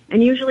things.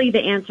 And usually the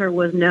answer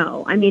was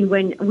no. I mean,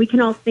 when we can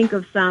all think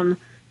of some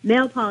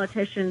male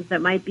politicians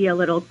that might be a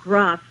little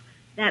gruff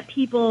that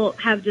people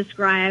have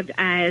described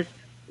as,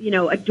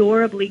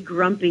 adorably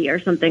grumpy or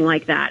something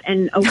like that.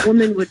 And a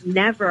woman would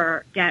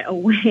never get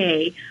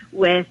away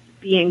with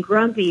being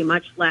grumpy,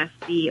 much less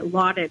be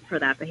lauded for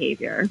that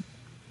behavior.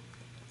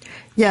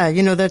 Yeah,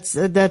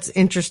 that's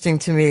interesting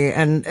to me.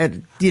 And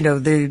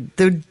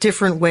the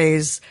different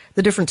ways,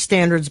 the different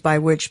standards by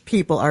which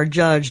people are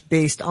judged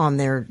based on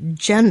their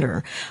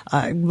gender.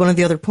 One of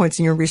the other points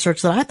in your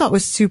research that I thought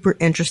was super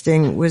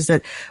interesting was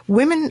that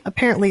women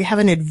apparently have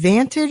an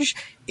advantage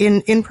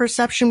in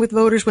perception with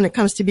voters when it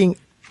comes to being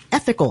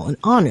ethical and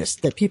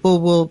honest, that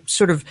people will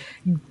sort of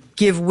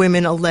give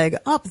women a leg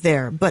up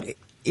there. But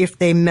if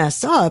they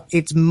mess up,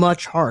 it's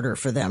much harder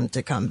for them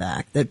to come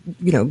back. That,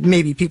 you know,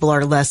 maybe people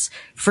are less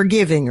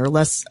forgiving or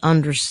less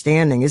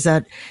understanding. Is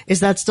that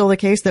still the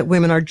case, that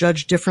women are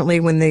judged differently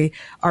when they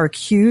are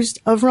accused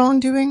of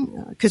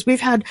wrongdoing? Because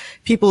we've had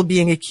people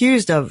being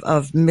accused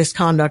of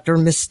misconduct or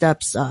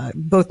missteps,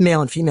 both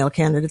male and female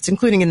candidates,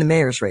 including in the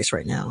mayor's race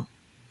right now.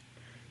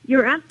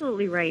 You're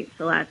absolutely right,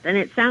 Celeste. And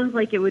it sounds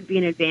like it would be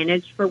an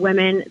advantage for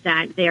women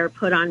that they are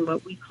put on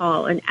what we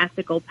call an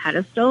ethical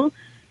pedestal.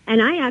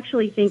 And I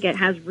actually think it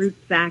has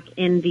roots back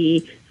in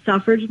the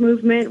suffrage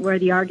movement, where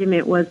the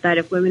argument was that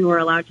if women were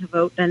allowed to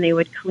vote, then they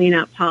would clean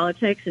up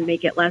politics and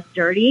make it less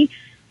dirty.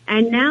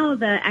 And now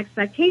the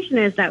expectation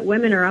is that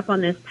women are up on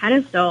this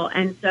pedestal.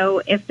 And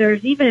so if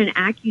there's even an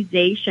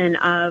accusation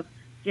of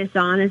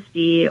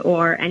dishonesty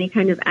or any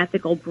kind of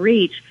ethical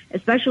breach,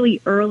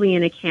 especially early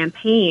in a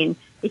campaign,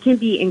 it can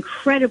be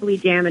incredibly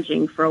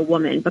damaging for a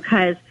woman,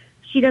 because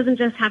she doesn't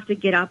just have to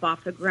get up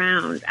off the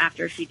ground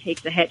after she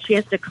takes a hit. She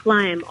has to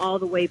climb all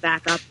the way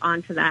back up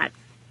onto that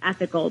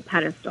ethical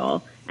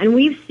pedestal. And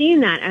we've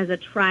seen that as a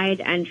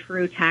tried and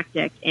true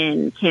tactic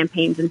in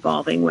campaigns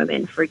involving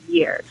women for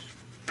years.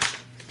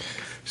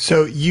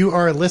 So you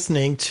are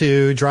listening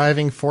to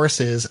Driving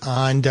Forces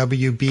on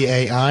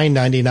WBAI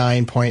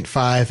 99.5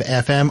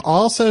 FM,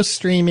 also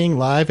streaming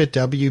live at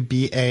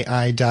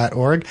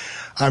WBAI.org.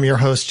 I'm your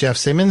host, Jeff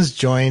Simmons,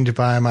 joined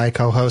by my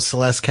co-host,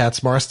 Celeste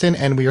Katz-Marston,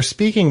 and we are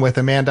speaking with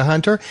Amanda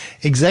Hunter,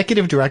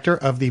 Executive Director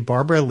of the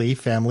Barbara Lee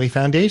Family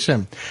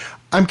Foundation.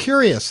 I'm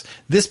curious,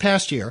 this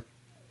past year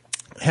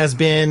has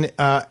been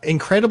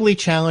incredibly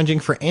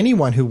challenging for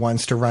anyone who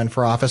wants to run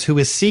for office, who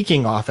is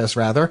seeking office,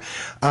 rather.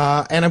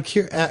 And I'm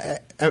curious,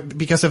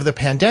 because of the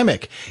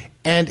pandemic.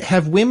 And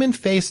have women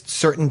faced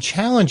certain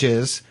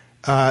challenges?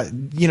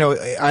 You know,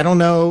 I don't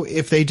know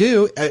if they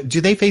do. Do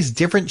they face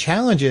different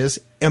challenges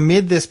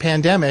amid this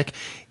pandemic?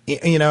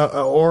 You know,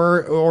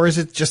 or is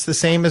it just the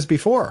same as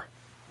before?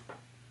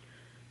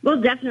 Well,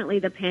 definitely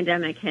the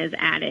pandemic has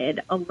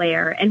added a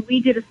layer, and we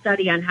did a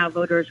study on how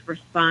voters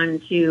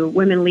respond to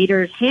women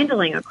leaders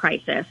handling a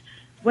crisis.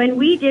 When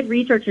we did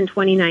research in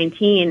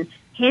 2019,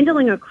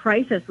 handling a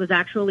crisis was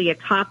actually a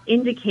top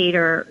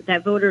indicator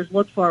that voters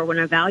look for when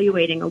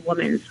evaluating a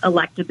woman's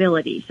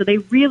electability. So they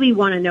really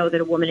want to know that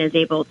a woman is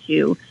able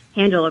to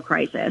handle a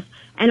crisis.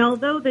 And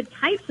although the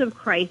types of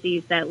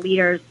crises that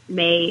leaders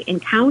may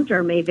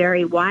encounter may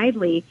vary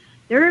widely,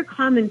 there are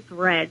common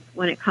threads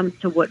when it comes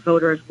to what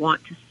voters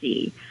want to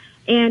see.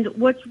 And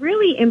what's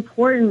really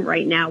important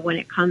right now when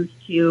it comes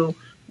to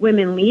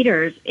women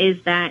leaders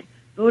is that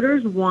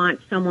voters want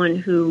someone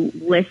who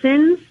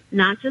listens,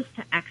 not just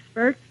to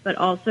experts, but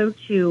also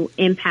to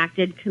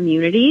impacted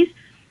communities.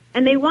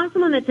 And they want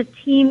someone that's a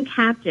team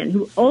captain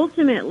who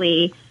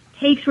ultimately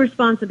takes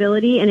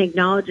responsibility and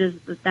acknowledges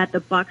that the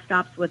buck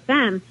stops with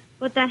them,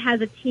 but that has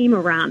a team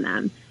around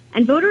them.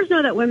 And voters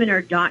know that women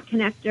are dot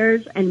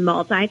connectors and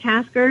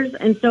multitaskers.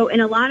 And so in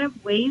a lot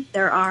of ways,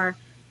 there are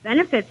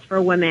benefits for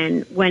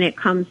women when it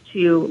comes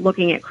to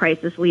looking at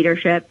crisis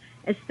leadership,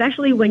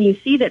 especially when you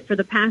see that for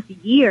the past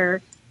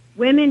year,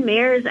 women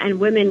mayors and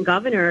women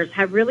governors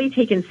have really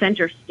taken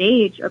center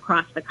stage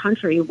across the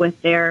country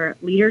with their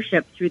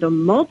leadership through the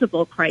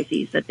multiple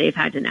crises that they've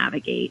had to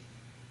navigate.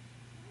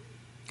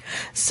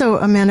 So,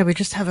 Amanda, we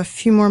just have a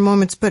few more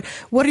moments, but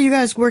what are you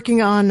guys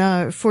working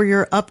on for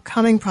your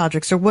upcoming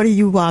projects, or what are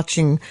you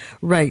watching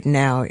right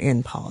now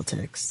in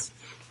politics?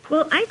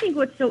 Well, I think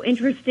what's so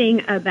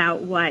interesting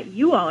about what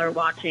you all are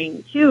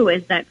watching, too,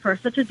 is that for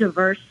such a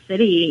diverse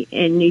city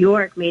in New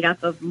York made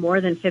up of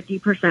more than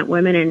 50%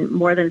 women and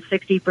more than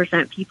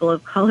 60% people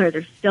of color,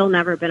 there's still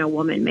never been a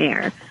woman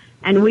mayor.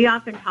 And we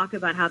often talk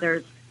about how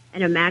there's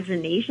an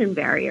imagination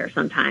barrier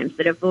sometimes,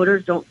 that if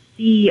voters don't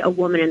see a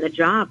woman in the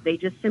job, they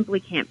just simply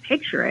can't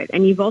picture it.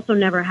 And you've also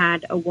never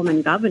had a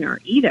woman governor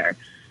either.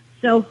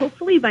 So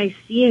hopefully by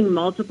seeing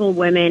multiple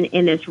women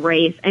in this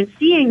race and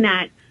seeing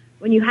that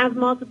when you have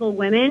multiple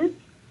women,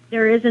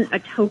 there isn't a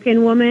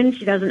token woman.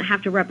 She doesn't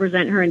have to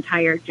represent her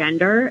entire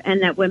gender,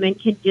 and that women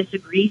can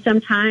disagree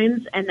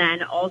sometimes and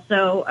then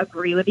also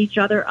agree with each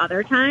other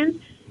other times.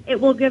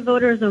 It will give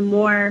voters a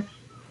more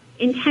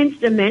intense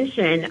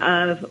dimension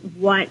of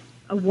what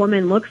a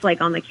woman looks like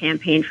on the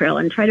campaign trail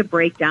and try to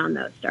break down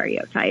those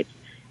stereotypes.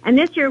 And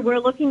this year we're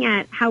looking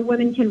at how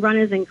women can run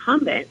as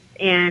incumbents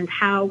and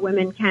how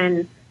women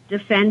can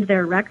defend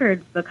their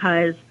records,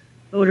 because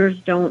voters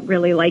don't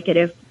really like it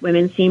if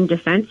women seem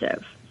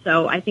defensive.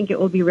 So I think it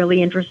will be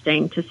really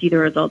interesting to see the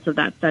results of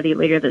that study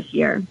later this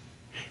year.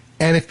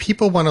 And if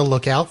people want to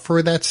look out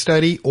for that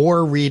study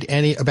or read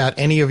about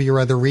any of your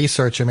other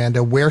research,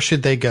 Amanda, where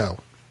should they go?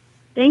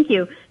 Thank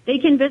you. They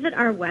can visit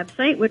our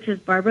website, which is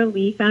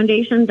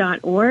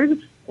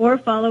barbaraleefoundation.org, or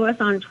follow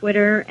us on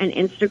Twitter and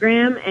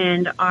Instagram,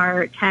 and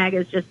our tag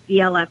is just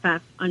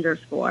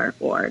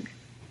BLFF_org.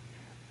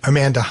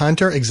 Amanda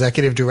Hunter,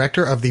 Executive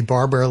Director of the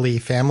Barbara Lee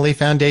Family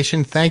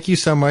Foundation, thank you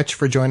so much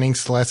for joining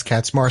Celeste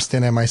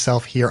Katz-Marston and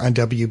myself here on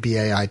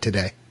WBAI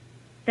today.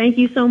 Thank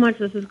you so much.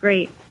 This is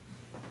great.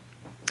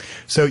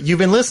 So you've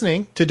been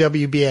listening to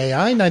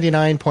WBAI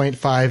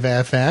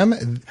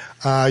 99.5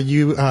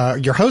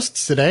 FM. Your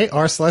hosts today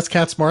are Celeste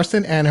Katz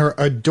Marston and her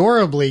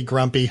adorably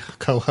grumpy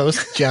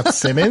co-host, Jeff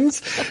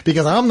Simmons,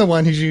 because I'm the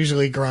one who's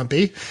usually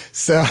grumpy.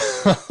 So,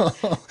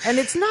 and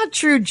it's not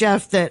true,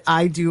 Jeff, that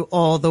I do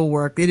all the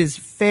work. It is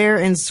fair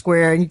and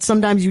square. And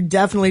sometimes you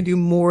definitely do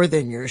more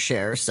than your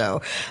share.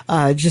 So,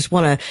 just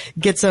want to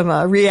get some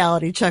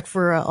reality check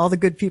for all the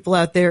good people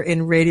out there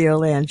in Radio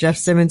Land. Jeff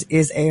Simmons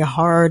is a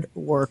hard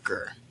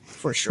worker.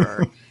 For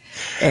sure.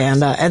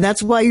 And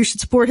that's why you should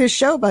support his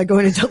show by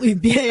going to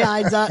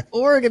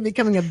WBAI.org and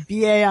becoming a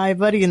BAI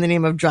buddy in the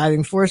name of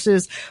Driving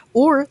Forces,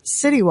 or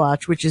City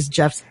Watch, which is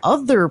Jeff's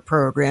other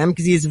program,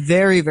 because he is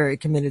very, very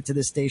committed to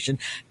this station,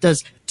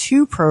 does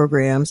 2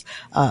 programs,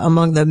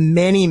 among the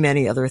many,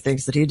 many other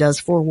things that he does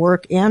for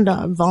work and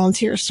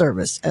volunteer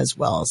service as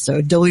well.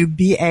 So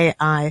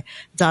WBAI.org,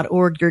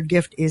 your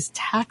gift is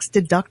tax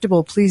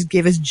deductible. Please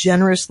give as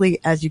generously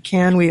as you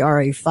can. We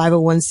are a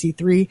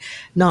 501c3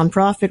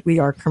 nonprofit. We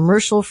are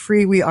commercial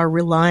free. We are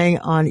relying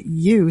on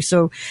you.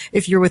 So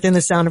if you're within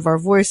the sound of our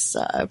voice,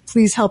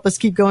 please help us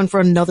keep going for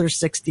another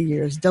 60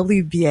 years.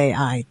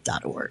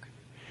 WBAI.org.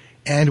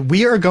 And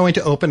we are going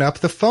to open up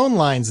the phone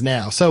lines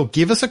now. So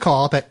give us a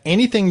call about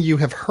anything you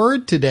have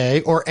heard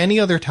today or any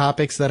other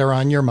topics that are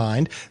on your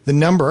mind. The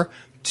number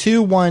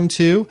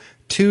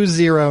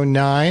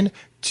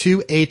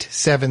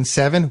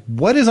 212-209-2877.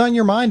 What is on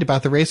your mind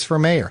about the race for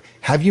mayor?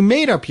 Have you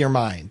made up your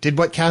mind? Did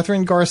what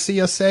Catherine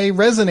Garcia say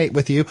resonate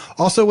with you?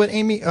 Also, what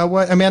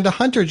Amanda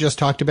Hunter just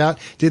talked about,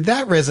 did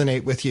that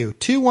resonate with you?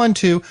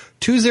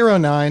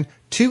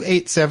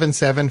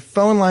 212-209-2877.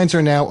 Phone lines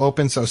are now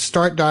open, so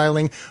start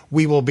dialing.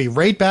 We will be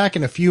right back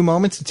in a few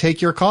moments to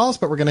take your calls,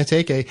 but we're going to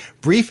take a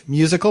brief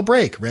musical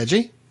break.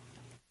 Reggie?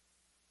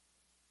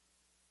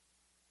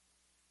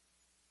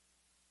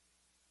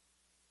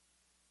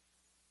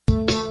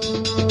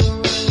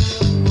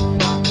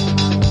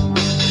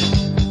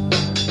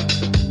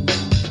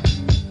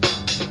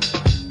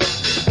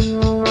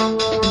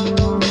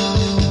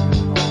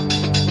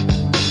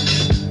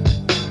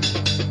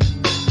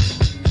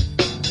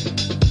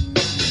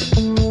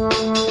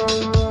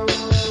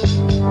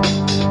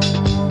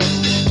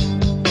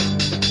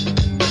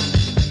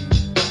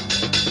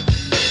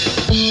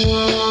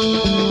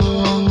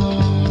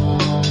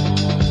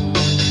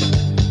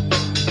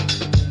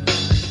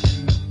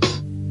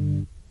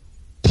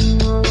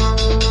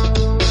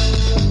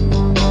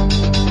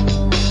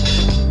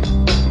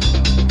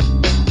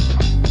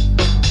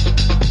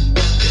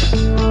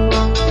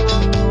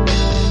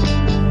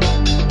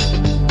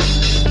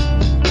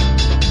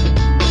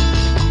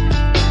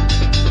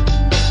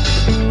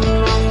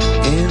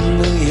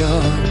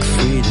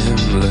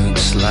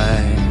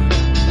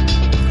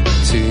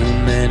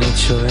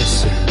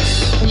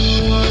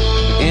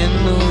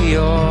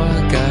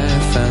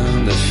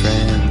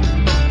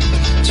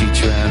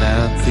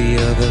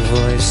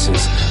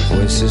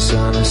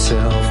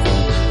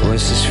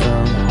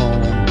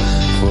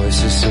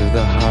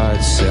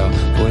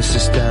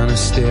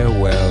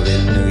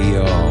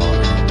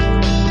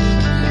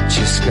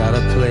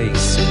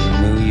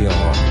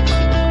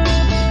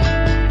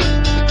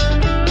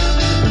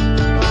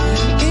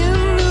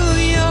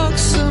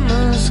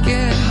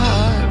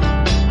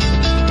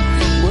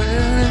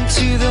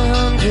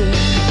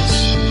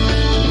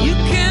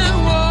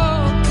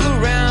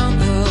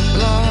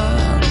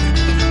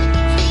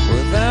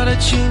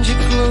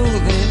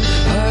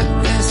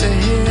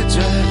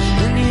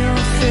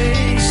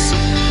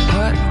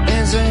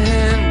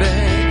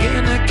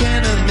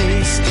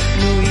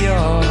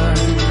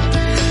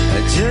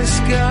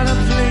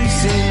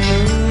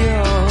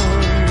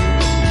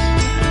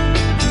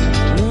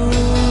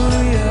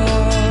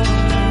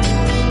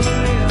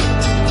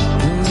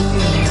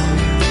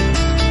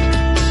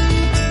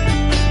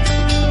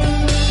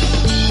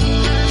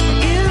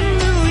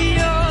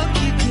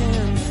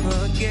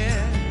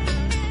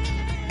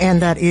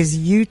 And that is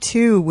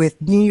U2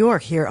 with New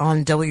York here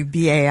on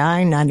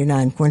WBAI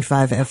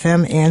 99.5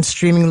 FM and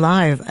streaming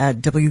live at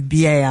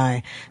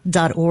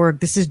WBAI.org.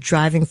 This is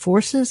Driving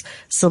Forces.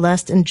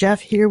 Celeste and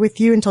Jeff here with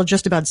you until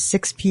just about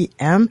 6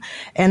 p.m.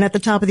 And at the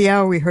top of the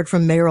hour, we heard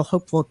from mayoral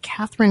hopeful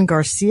Catherine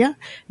Garcia.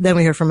 Then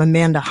we heard from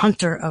Amanda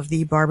Hunter of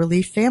the Barbara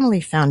Lee Family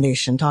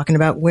Foundation talking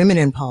about women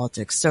in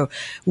politics. So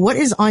what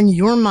is on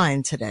your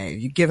mind today?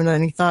 Have you given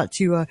any thought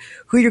to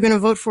who you're going to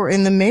vote for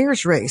in the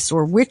mayor's race,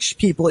 or which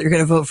people you're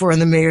going to vote for in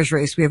the mayor's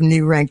race? We have a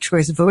new ranked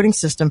choice voting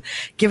system.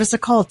 Give us a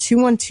call,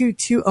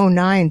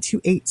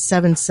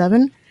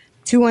 212-209-2877.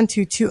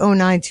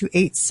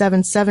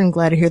 212-209-2877.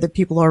 Glad to hear that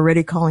people are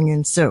already calling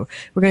in. So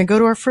we're going to go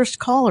to our first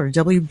caller,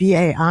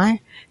 WBAI.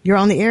 You're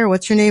on the air.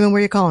 What's your name and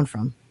where you're calling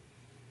from?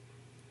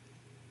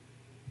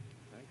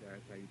 Hi, guys.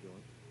 How you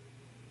doing?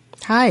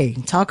 Hi.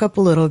 Talk up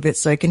a little bit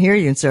so I can hear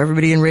you and so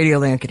everybody in Radio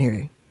Land can hear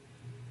you.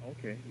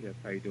 Okay. Yes.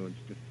 How you doing?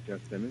 This is Jeff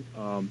Simmons.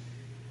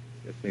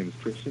 His name is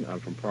Christian. I'm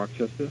from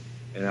Parkchester.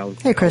 And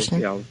Hey,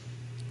 Christian.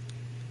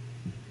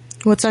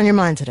 What's on your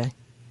mind today?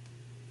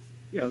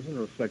 I was going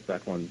to reflect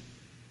back on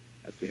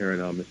after hearing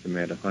Mr.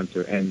 Amanda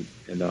Hunter and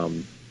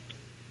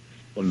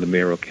one of the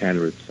mayoral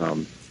candidates.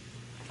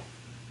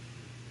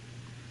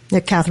 Yeah,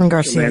 Catherine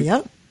Garcia. Lance,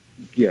 Yep.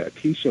 Yeah,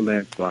 Keisha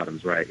Lance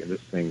Bottoms, right? And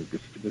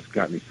this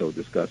got me so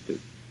disgusted.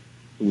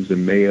 Who was the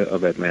mayor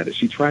of Atlanta?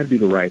 She tried to do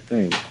the right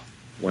thing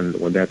when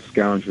that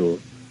scoundrel,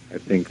 I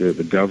think the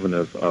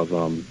governor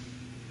of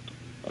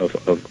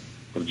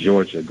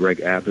Georgia,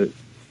 Greg Abbott,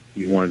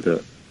 he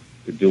wanted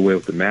to do away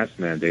with the mask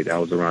mandate. That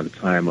was around the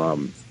time I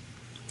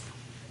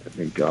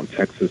think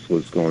Texas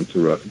was going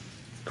through a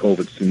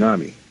COVID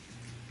tsunami.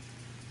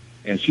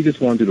 And she just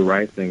wanted to do the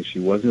right thing. She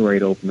wasn't ready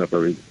to open up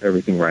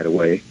everything right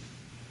away.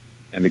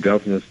 And the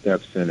governor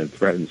steps in and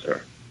threatens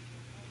her.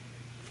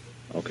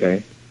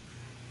 Okay?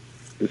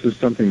 This is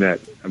something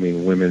that,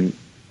 women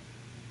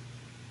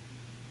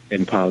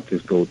in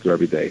politics go through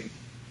every day.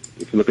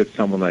 If you look at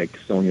someone like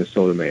Sonia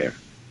Sotomayor,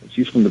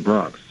 she's from the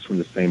Bronx, from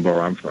the same borough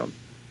I'm from.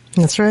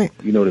 That's right.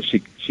 You know that she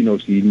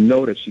goes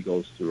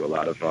through a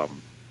lot of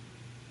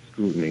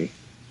scrutiny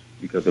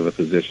because of a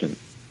position.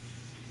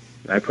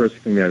 I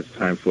personally think that it's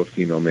time for a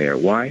female mayor.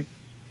 Why?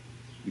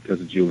 Because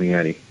of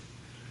Giuliani.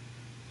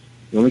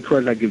 The only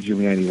credit I give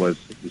Giuliani was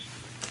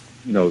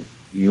New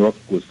York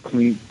was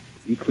clean.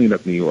 He cleaned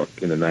up New York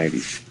in the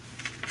 90s.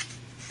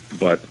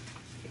 But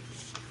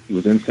he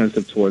was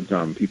insensitive towards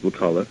people of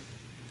color.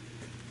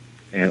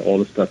 And all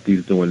the stuff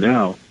he's doing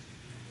now,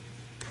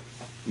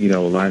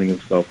 aligning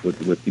himself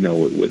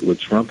with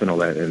Trump and all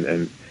that,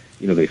 and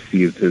they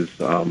seized his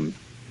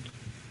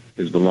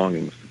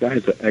belongings. The guy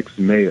is an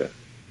ex-mayor,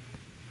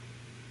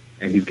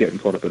 and he's getting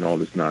caught up in all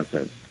this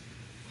nonsense.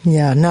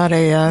 Yeah, not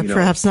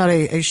perhaps not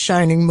a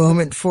shining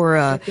moment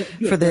for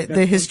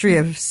the history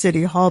of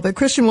City Hall. But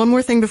Christian, one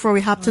more thing before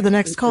we hop to the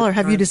next caller.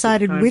 Have you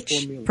decided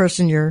which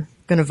person you're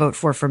going to vote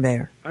for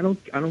mayor? I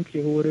don't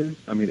care who it is.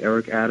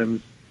 Eric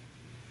Adams.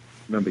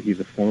 Remember,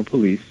 he's a former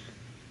police.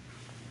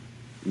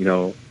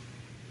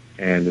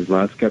 And there's a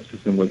lot of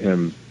skepticism with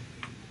him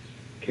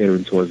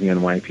catering towards the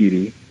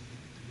NYPD.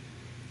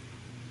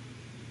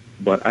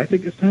 But I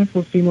think it's time for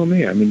a female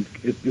mayor.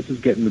 This is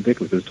getting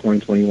ridiculous. It's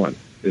 2021.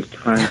 It's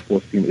time for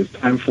a female. It's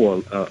time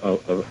for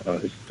a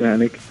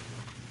Hispanic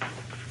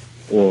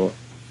or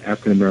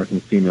African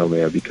American female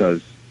mayor,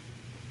 because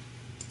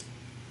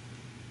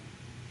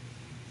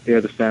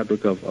they're the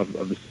fabric of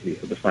the city,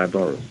 of the 5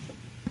 boroughs.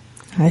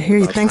 I hear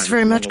you. Thanks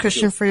very much,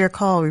 Christian, for your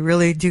call. We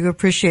really do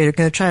appreciate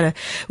it.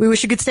 We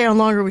wish you could stay on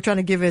longer. We're trying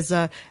to give as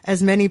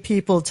many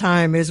people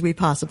time as we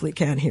possibly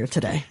can here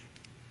today.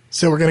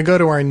 So we're going to go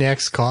to our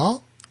next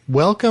call.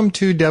 Welcome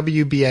to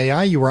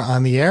WBAI. You are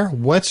on the air.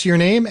 What's your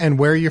name and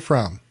where are you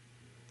from?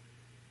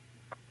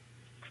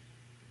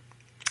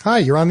 Hi,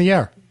 you're on the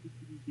air.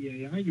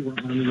 WBAI, you are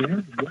on the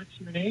air. What's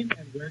your name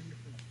and where are you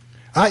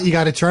from? You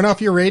got to turn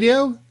off your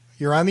radio.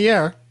 You're on the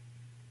air.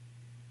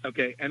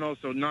 Okay, and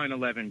also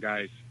 9/11,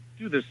 guys.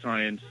 Do the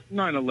science.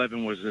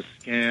 9/11 was a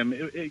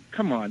scam.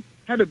 Come on.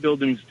 How do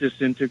buildings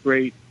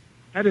disintegrate?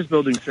 How does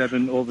Building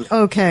 7 all this?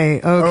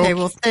 Okay.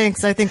 Well,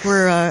 thanks. I think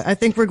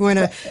we're going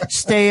to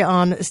stay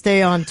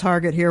on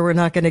target here. We're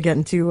not going to get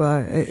into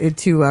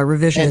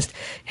revisionist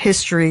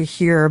history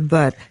here,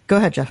 but go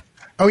ahead, Jeff.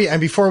 Oh, yeah.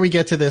 And before we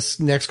get to this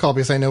next call,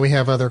 because I know we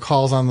have other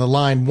calls on the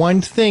line,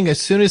 one thing,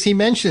 as soon as he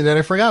mentioned it,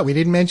 I forgot. We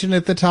didn't mention it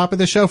at the top of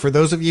the show. For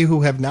those of you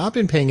who have not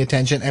been paying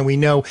attention, and we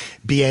know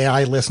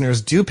BAI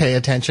listeners do pay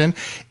attention,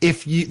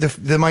 if you,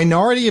 the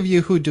minority of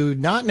you who do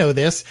not know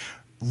this,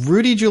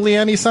 Rudy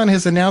Giuliani's son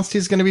has announced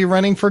he's going to be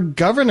running for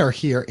governor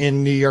here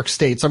in New York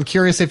State. So I'm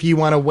curious if you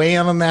want to weigh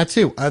in on that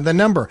too. The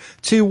number,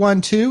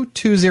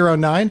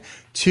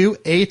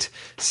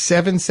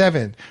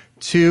 212-209-2877.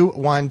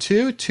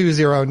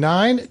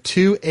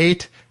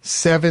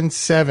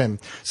 212-209-2877.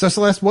 So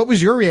Celeste, what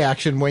was your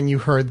reaction when you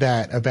heard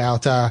that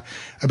about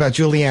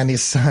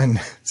Giuliani's son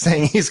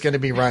saying he's going to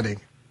be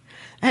running?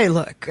 Hey,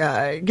 look,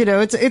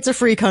 it's a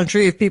free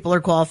country. If people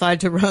are qualified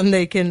to run,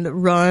 they can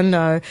run.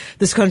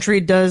 This country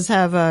does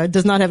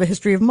not have a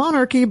history of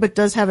monarchy, but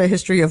does have a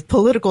history of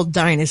political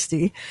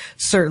dynasty,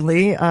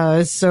 certainly.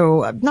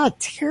 So I'm not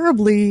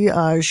terribly,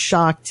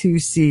 shocked to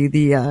see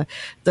the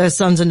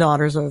sons and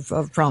daughters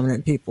of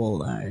prominent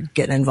people,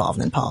 getting involved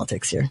in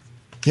politics here.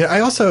 Yeah,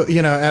 I also,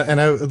 and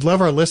I would love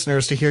our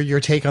listeners to hear your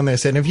take on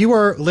this. And if you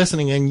are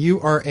listening and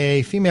you are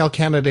a female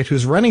candidate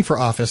who's running for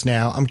office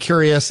now, I'm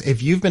curious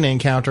if you've been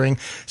encountering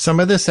some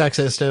of the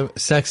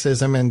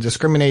sexism and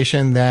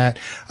discrimination that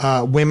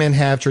women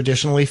have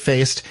traditionally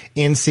faced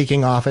in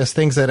seeking office,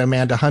 things that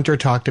Amanda Hunter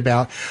talked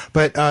about.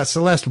 But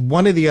Celeste,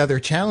 one of the other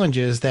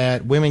challenges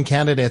that women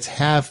candidates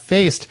have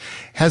faced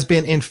has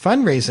been in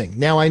fundraising.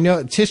 Now, I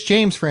know Tish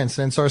James, for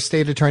instance, our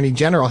state attorney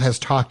general, has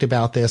talked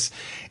about this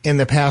in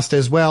the past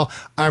as well.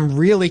 I'm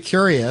really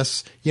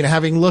curious,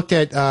 having looked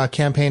at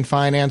campaign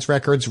finance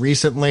records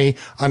recently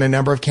on a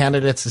number of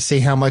candidates to see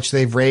how much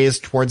they've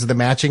raised towards the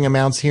matching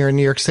amounts here in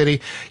New York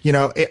City.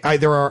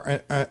 There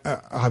are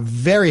a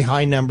very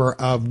high number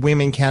of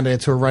women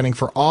candidates who are running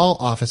for all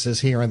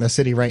offices here in the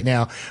city right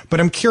now. But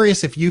I'm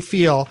curious if you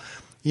feel,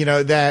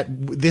 that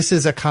this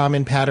is a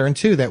common pattern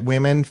too, that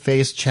women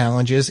face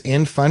challenges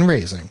in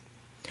fundraising.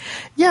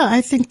 Yeah,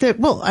 I think that,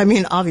 well, I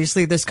mean,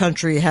 obviously this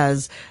country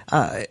has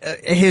a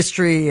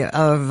history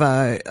of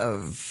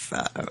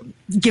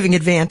giving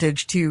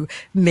advantage to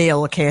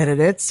male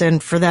candidates,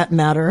 and for that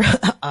matter,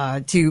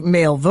 to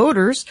male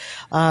voters,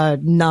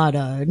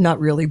 not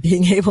really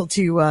being able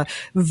to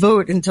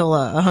vote until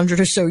 100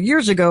 or so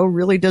years ago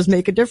really does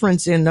make a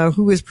difference in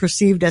who is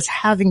perceived as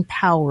having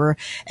power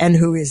and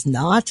who is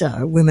not.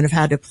 Women have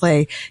had to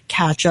play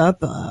catch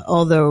up,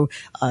 although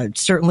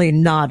certainly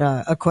not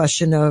a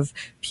question of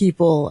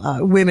people,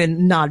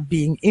 women not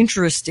being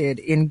interested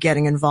in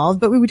getting involved.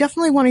 But we would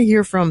definitely want to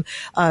hear from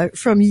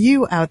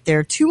you out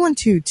there.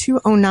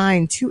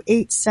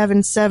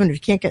 212-209-2877. If you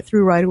can't get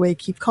through right away,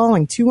 keep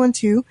calling.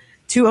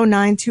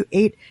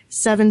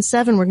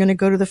 212-209-2877. We're going to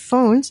go to the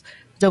phones.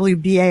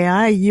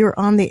 WBAI, you're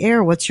on the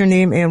air. What's your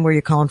name and where are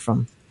you calling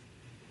from?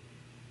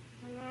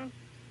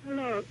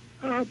 Hello.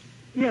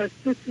 Yes,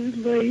 this is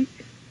Lee.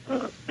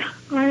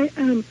 I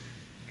am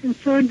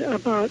concerned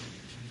about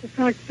the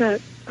fact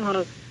that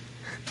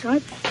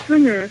Scott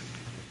Stringer,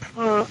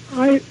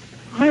 I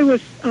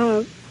was,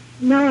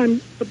 now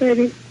I'm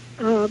debating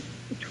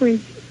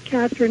between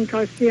Catherine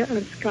Garcia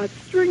and Scott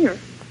Stringer,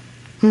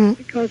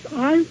 because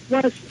I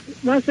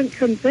wasn't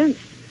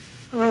convinced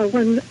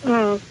when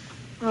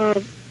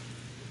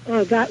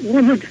that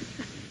woman,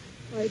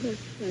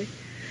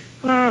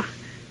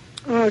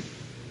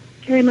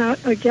 came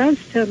out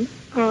against him.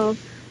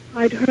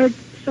 I'd heard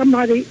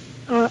somebody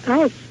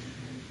else,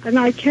 and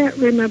I can't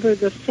remember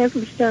the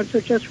circumstance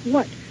or just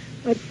what,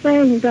 but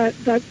saying that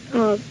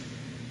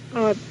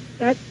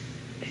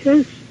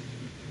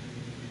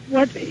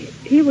what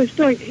he was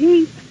doing,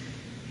 his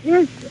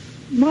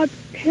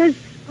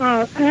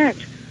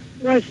act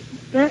was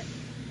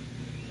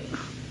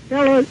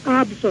very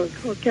absurd,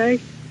 okay?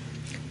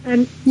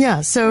 And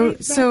yeah,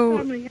 that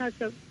family has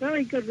a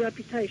very good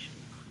reputation.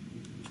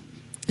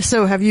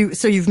 So have you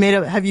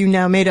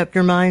now made up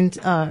your mind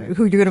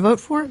who you're going to vote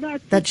for?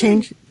 That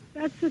changed?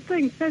 That's the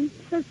thing. Since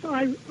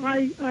I'd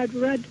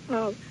read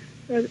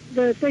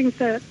the things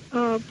that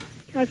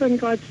Catherine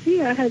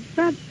Garcia had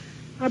said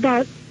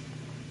about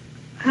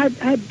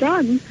had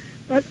done,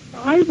 but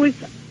I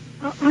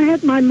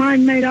had my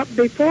mind made up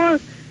before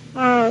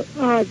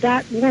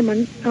that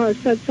woman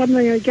said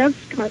something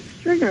against Scott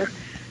Stringer,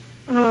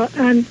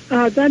 and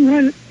then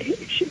when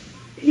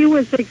he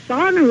was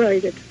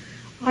exonerated,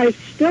 I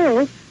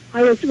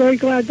was very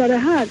glad that I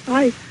had.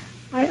 I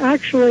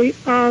actually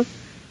was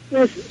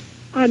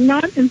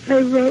not in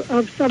favor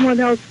of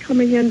someone else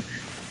coming in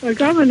for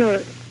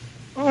governor.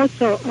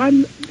 Also,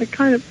 I'm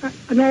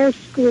an old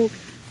school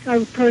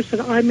kind of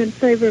person. I'm in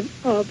favor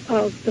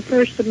of the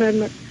First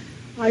Amendment.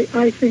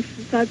 I think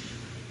that's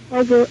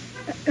over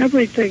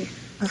everything.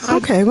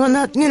 Okay, well, and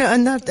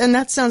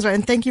that sounds right.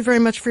 And thank you very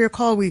much for your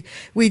call. We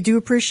do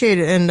appreciate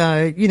it. And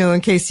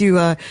in case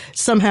you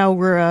somehow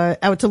were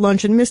out to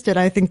lunch and missed it,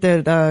 I think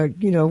that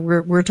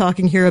we're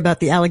talking here about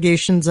the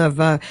allegations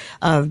of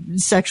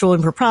sexual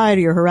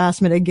impropriety or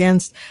harassment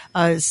against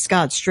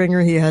Scott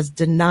Stringer. He has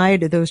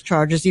denied those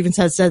charges. Even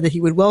has said that he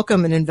would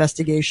welcome an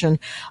investigation.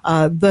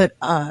 But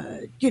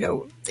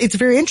it's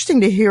very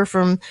interesting to hear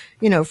from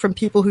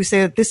people who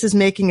say that this is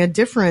making a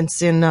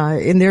difference in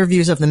their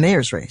views of the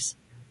mayor's race.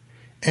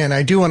 And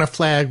I do want to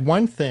flag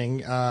one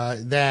thing,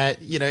 that,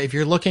 if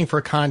you're looking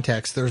for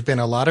context, there's been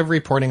a lot of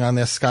reporting on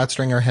this. Scott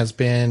Stringer has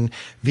been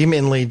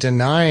vehemently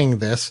denying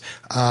this.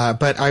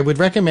 But I would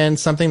recommend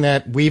something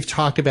that we've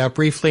talked about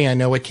briefly. I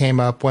know it came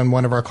up when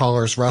one of our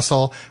callers,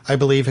 Russell, I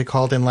believe, had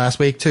called in last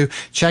week, to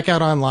check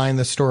out online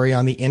the story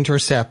on The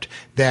Intercept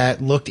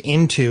that looked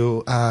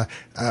into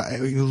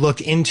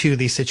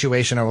the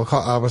situation. I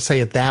will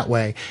say it that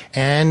way,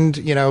 and,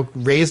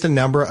 raised a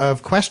number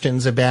of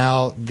questions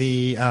about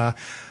the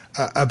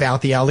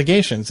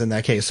allegations in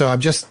that case. So I'm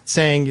just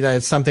saying that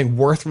it's something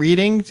worth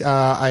reading.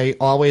 I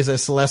always,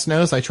 as Celeste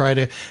knows, I try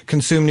to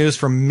consume news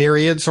from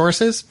myriad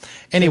sources.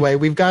 Anyway,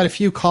 we've got a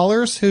few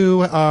callers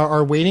who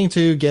are waiting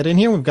to get in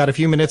here. We've got a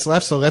few minutes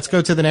left, so let's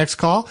go to the next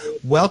call.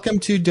 Welcome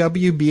to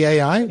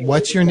WBAI.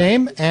 What's your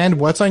name and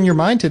what's on your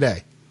mind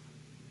today?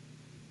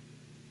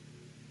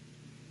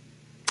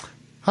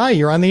 Hi,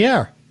 you're on the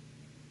air.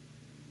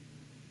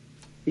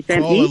 Is that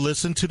Caller, me?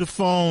 listen to the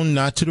phone,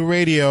 not to the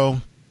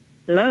radio.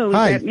 Hello, is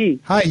that me?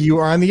 Hi, you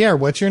are on the air.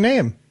 What's your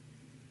name?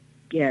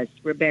 Yes,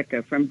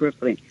 Rebecca from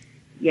Brooklyn.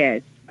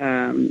 Yes,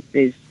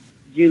 this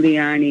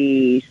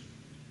Giuliani's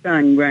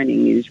son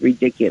running is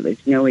ridiculous.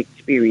 No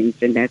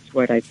experience, and that's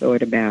what I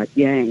thought about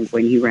Yang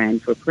when he ran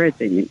for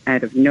president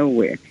out of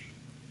nowhere.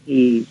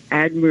 He's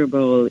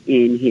admirable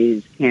in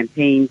his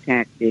campaign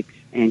tactics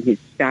and his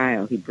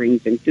style. He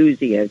brings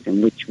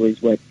enthusiasm, which was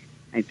what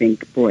I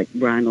think brought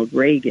Ronald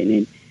Reagan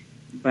in.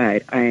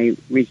 But I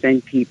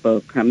resent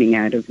people coming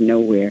out of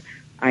nowhere.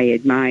 I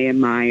admire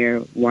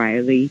Meyer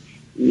Wiley.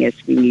 Yes,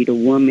 we need a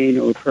woman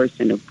or a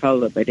person of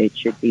color, but it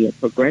should be a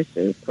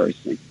progressive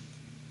person.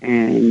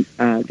 And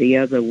the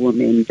other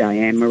woman,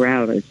 Diane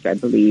Morales, I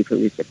believe, who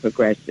is a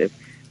progressive.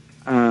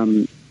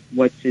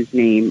 What's his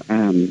name?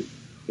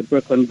 The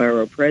Brooklyn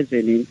Borough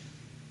president.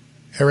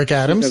 Eric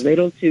Adams. It's a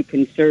little too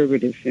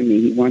conservative for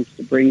me. He wants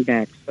to bring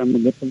back some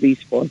of the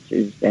police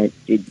forces that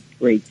did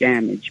great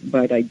damage.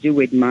 But I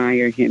do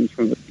admire him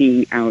for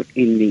being out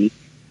in the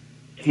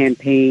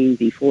campaign,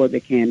 before the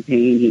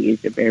campaign. He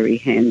is a very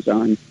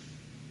hands-on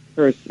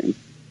person.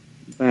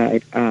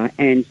 But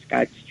and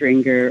Scott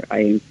Stringer,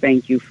 I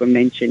thank you for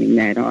mentioning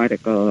that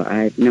article.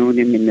 I've known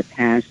him in the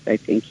past. I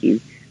think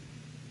he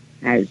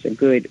has a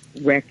good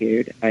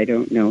record. I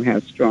don't know how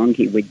strong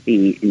he would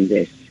be in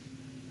this,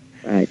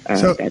 but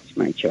that's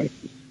my choice.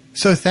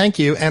 So thank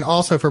you, and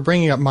also for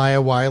bringing up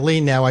Maya Wiley.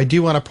 Now, I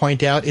do want to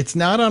point out, it's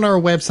not on our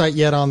website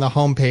yet on the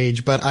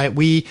homepage, but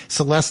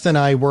Celeste and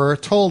I were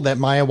told that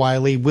Maya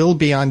Wiley will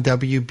be on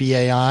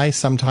WBAI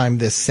sometime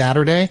this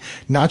Saturday.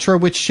 Not sure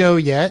which show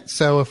yet,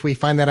 so if we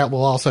find that out,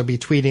 we'll also be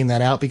tweeting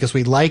that out because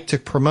we like to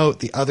promote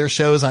the other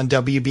shows on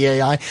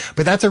WBAI.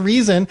 But that's a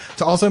reason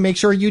to also make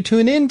sure you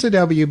tune in to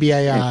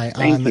WBAI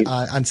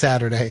on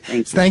Saturday.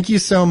 Thank you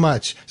so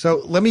much.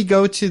 So let me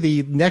go to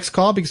the next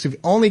call because we've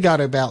only got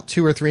about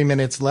 2 or 3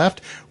 minutes left.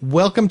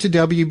 Welcome to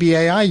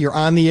WBAI. You're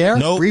on the air.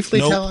 Briefly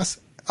tell us.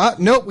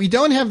 No, we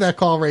don't have that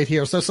call right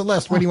here. So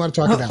Celeste, what do you want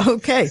to talk about?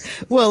 Okay.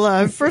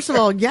 Well, first of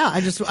all, yeah, I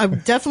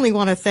definitely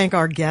want to thank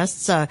our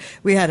guests.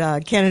 We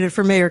had candidate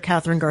for mayor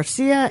Catherine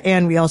Garcia,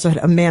 and we also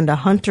had Amanda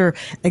Hunter,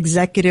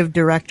 executive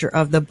director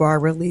of the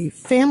Barbara Lee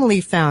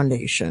Family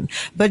Foundation.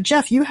 But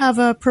Jeff, you have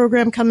a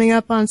program coming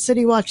up on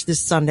City Watch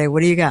this Sunday.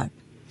 What do you got?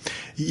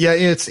 Yeah,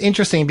 it's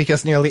interesting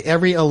because nearly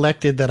every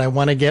elected that I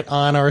want to get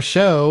on our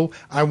show,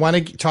 I want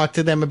to talk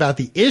to them about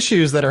the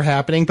issues that are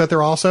happening, but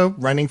they're also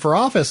running for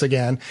office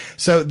again.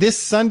 So this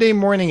Sunday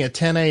morning at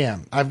 10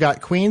 a.m., I've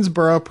got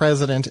Queensborough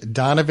President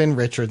Donovan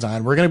Richards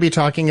on. We're going to be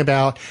talking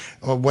about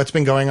what's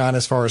been going on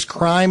as far as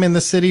crime in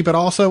the city, but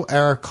also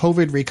our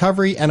COVID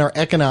recovery and our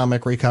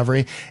economic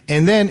recovery.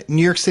 And then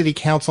New York City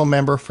Council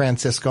member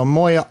Francisco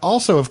Moya,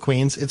 also of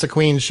Queens. It's a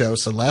Queens show,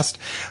 Celeste.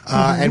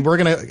 And we're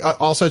going to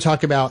also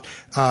talk about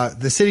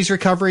the city's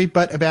recovery,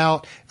 but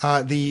about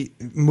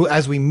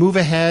as we move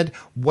ahead,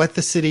 what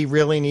the city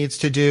really needs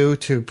to do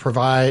to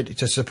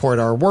support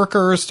our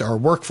workers, our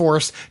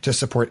workforce, to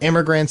support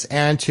immigrants,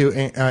 and to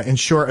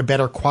ensure a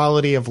better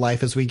quality of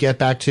life as we get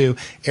back to,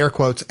 air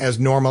quotes, as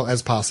normal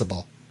as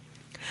possible.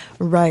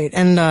 Right.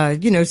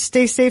 And,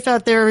 stay safe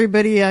out there,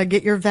 everybody.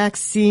 Get your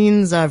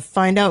vaccines,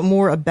 find out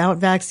more about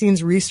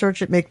vaccines,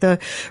 research it, make the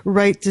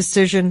right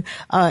decision.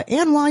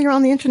 And while you're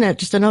on the internet,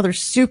 just another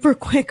super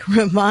quick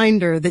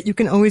reminder that you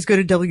can always go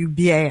to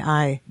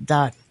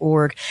WBAI.org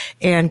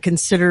and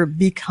consider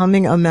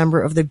becoming a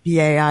member of the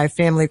BAI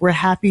family. We're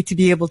happy to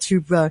be able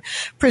to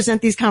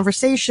present these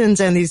conversations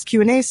and these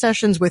Q&A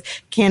sessions with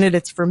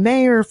candidates for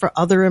mayor, for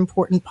other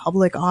important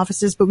public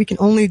offices, but we can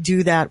only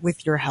do that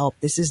with your help.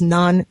 This is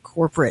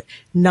non-corporate,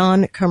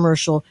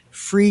 non-commercial,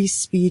 free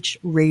speech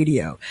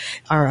radio.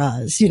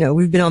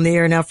 We've been on the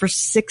air now for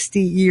 60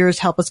 years.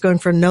 Help us going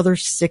for another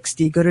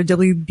 60. Go to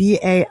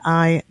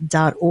WBAI.org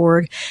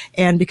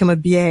and become a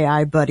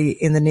BAI buddy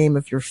in the name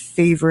of your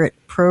favorite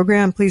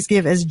program. Please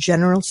give as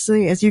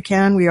generously as you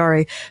can. We are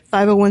a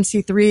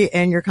 501c3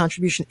 and your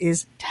contribution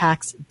is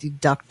tax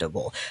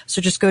deductible. So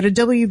just go to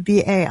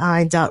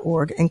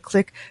WBAI.org and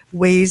click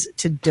ways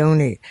to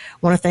donate. I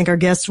want to thank our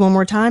guests one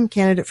more time,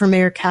 candidate for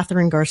mayor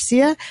Catherine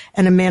Garcia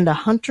and Amanda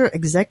Hunter,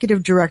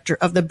 executive director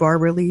of the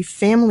Barbara Lee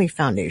Family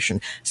Foundation.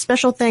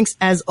 Special thanks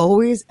as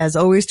always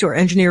to our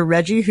engineer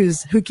Reggie,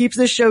 who keeps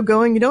this show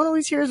going. You don't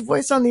always hear his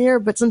voice on the air,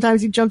 but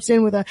sometimes he jumps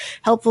in with a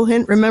helpful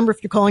hint. Remember,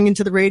 if you're calling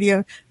into the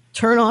radio,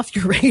 turn off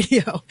your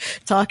radio,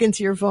 talk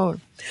into your phone.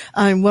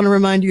 I want to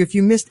remind you, if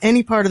you missed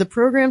any part of the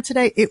program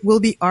today, it will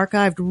be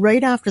archived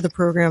right after the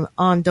program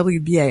on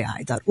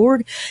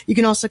WBAI.org. You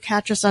can also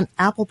catch us on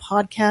Apple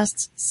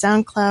Podcasts,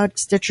 SoundCloud,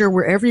 Stitcher,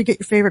 wherever you get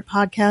your favorite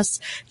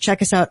podcasts.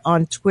 Check us out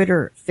on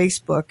Twitter,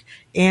 Facebook,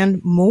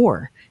 and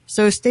more.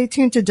 So stay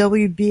tuned to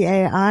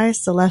WBAI.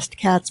 Celeste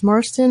Katz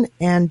Marston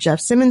and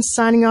Jeff Simmons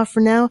signing off for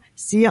now.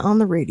 See you on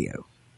the radio.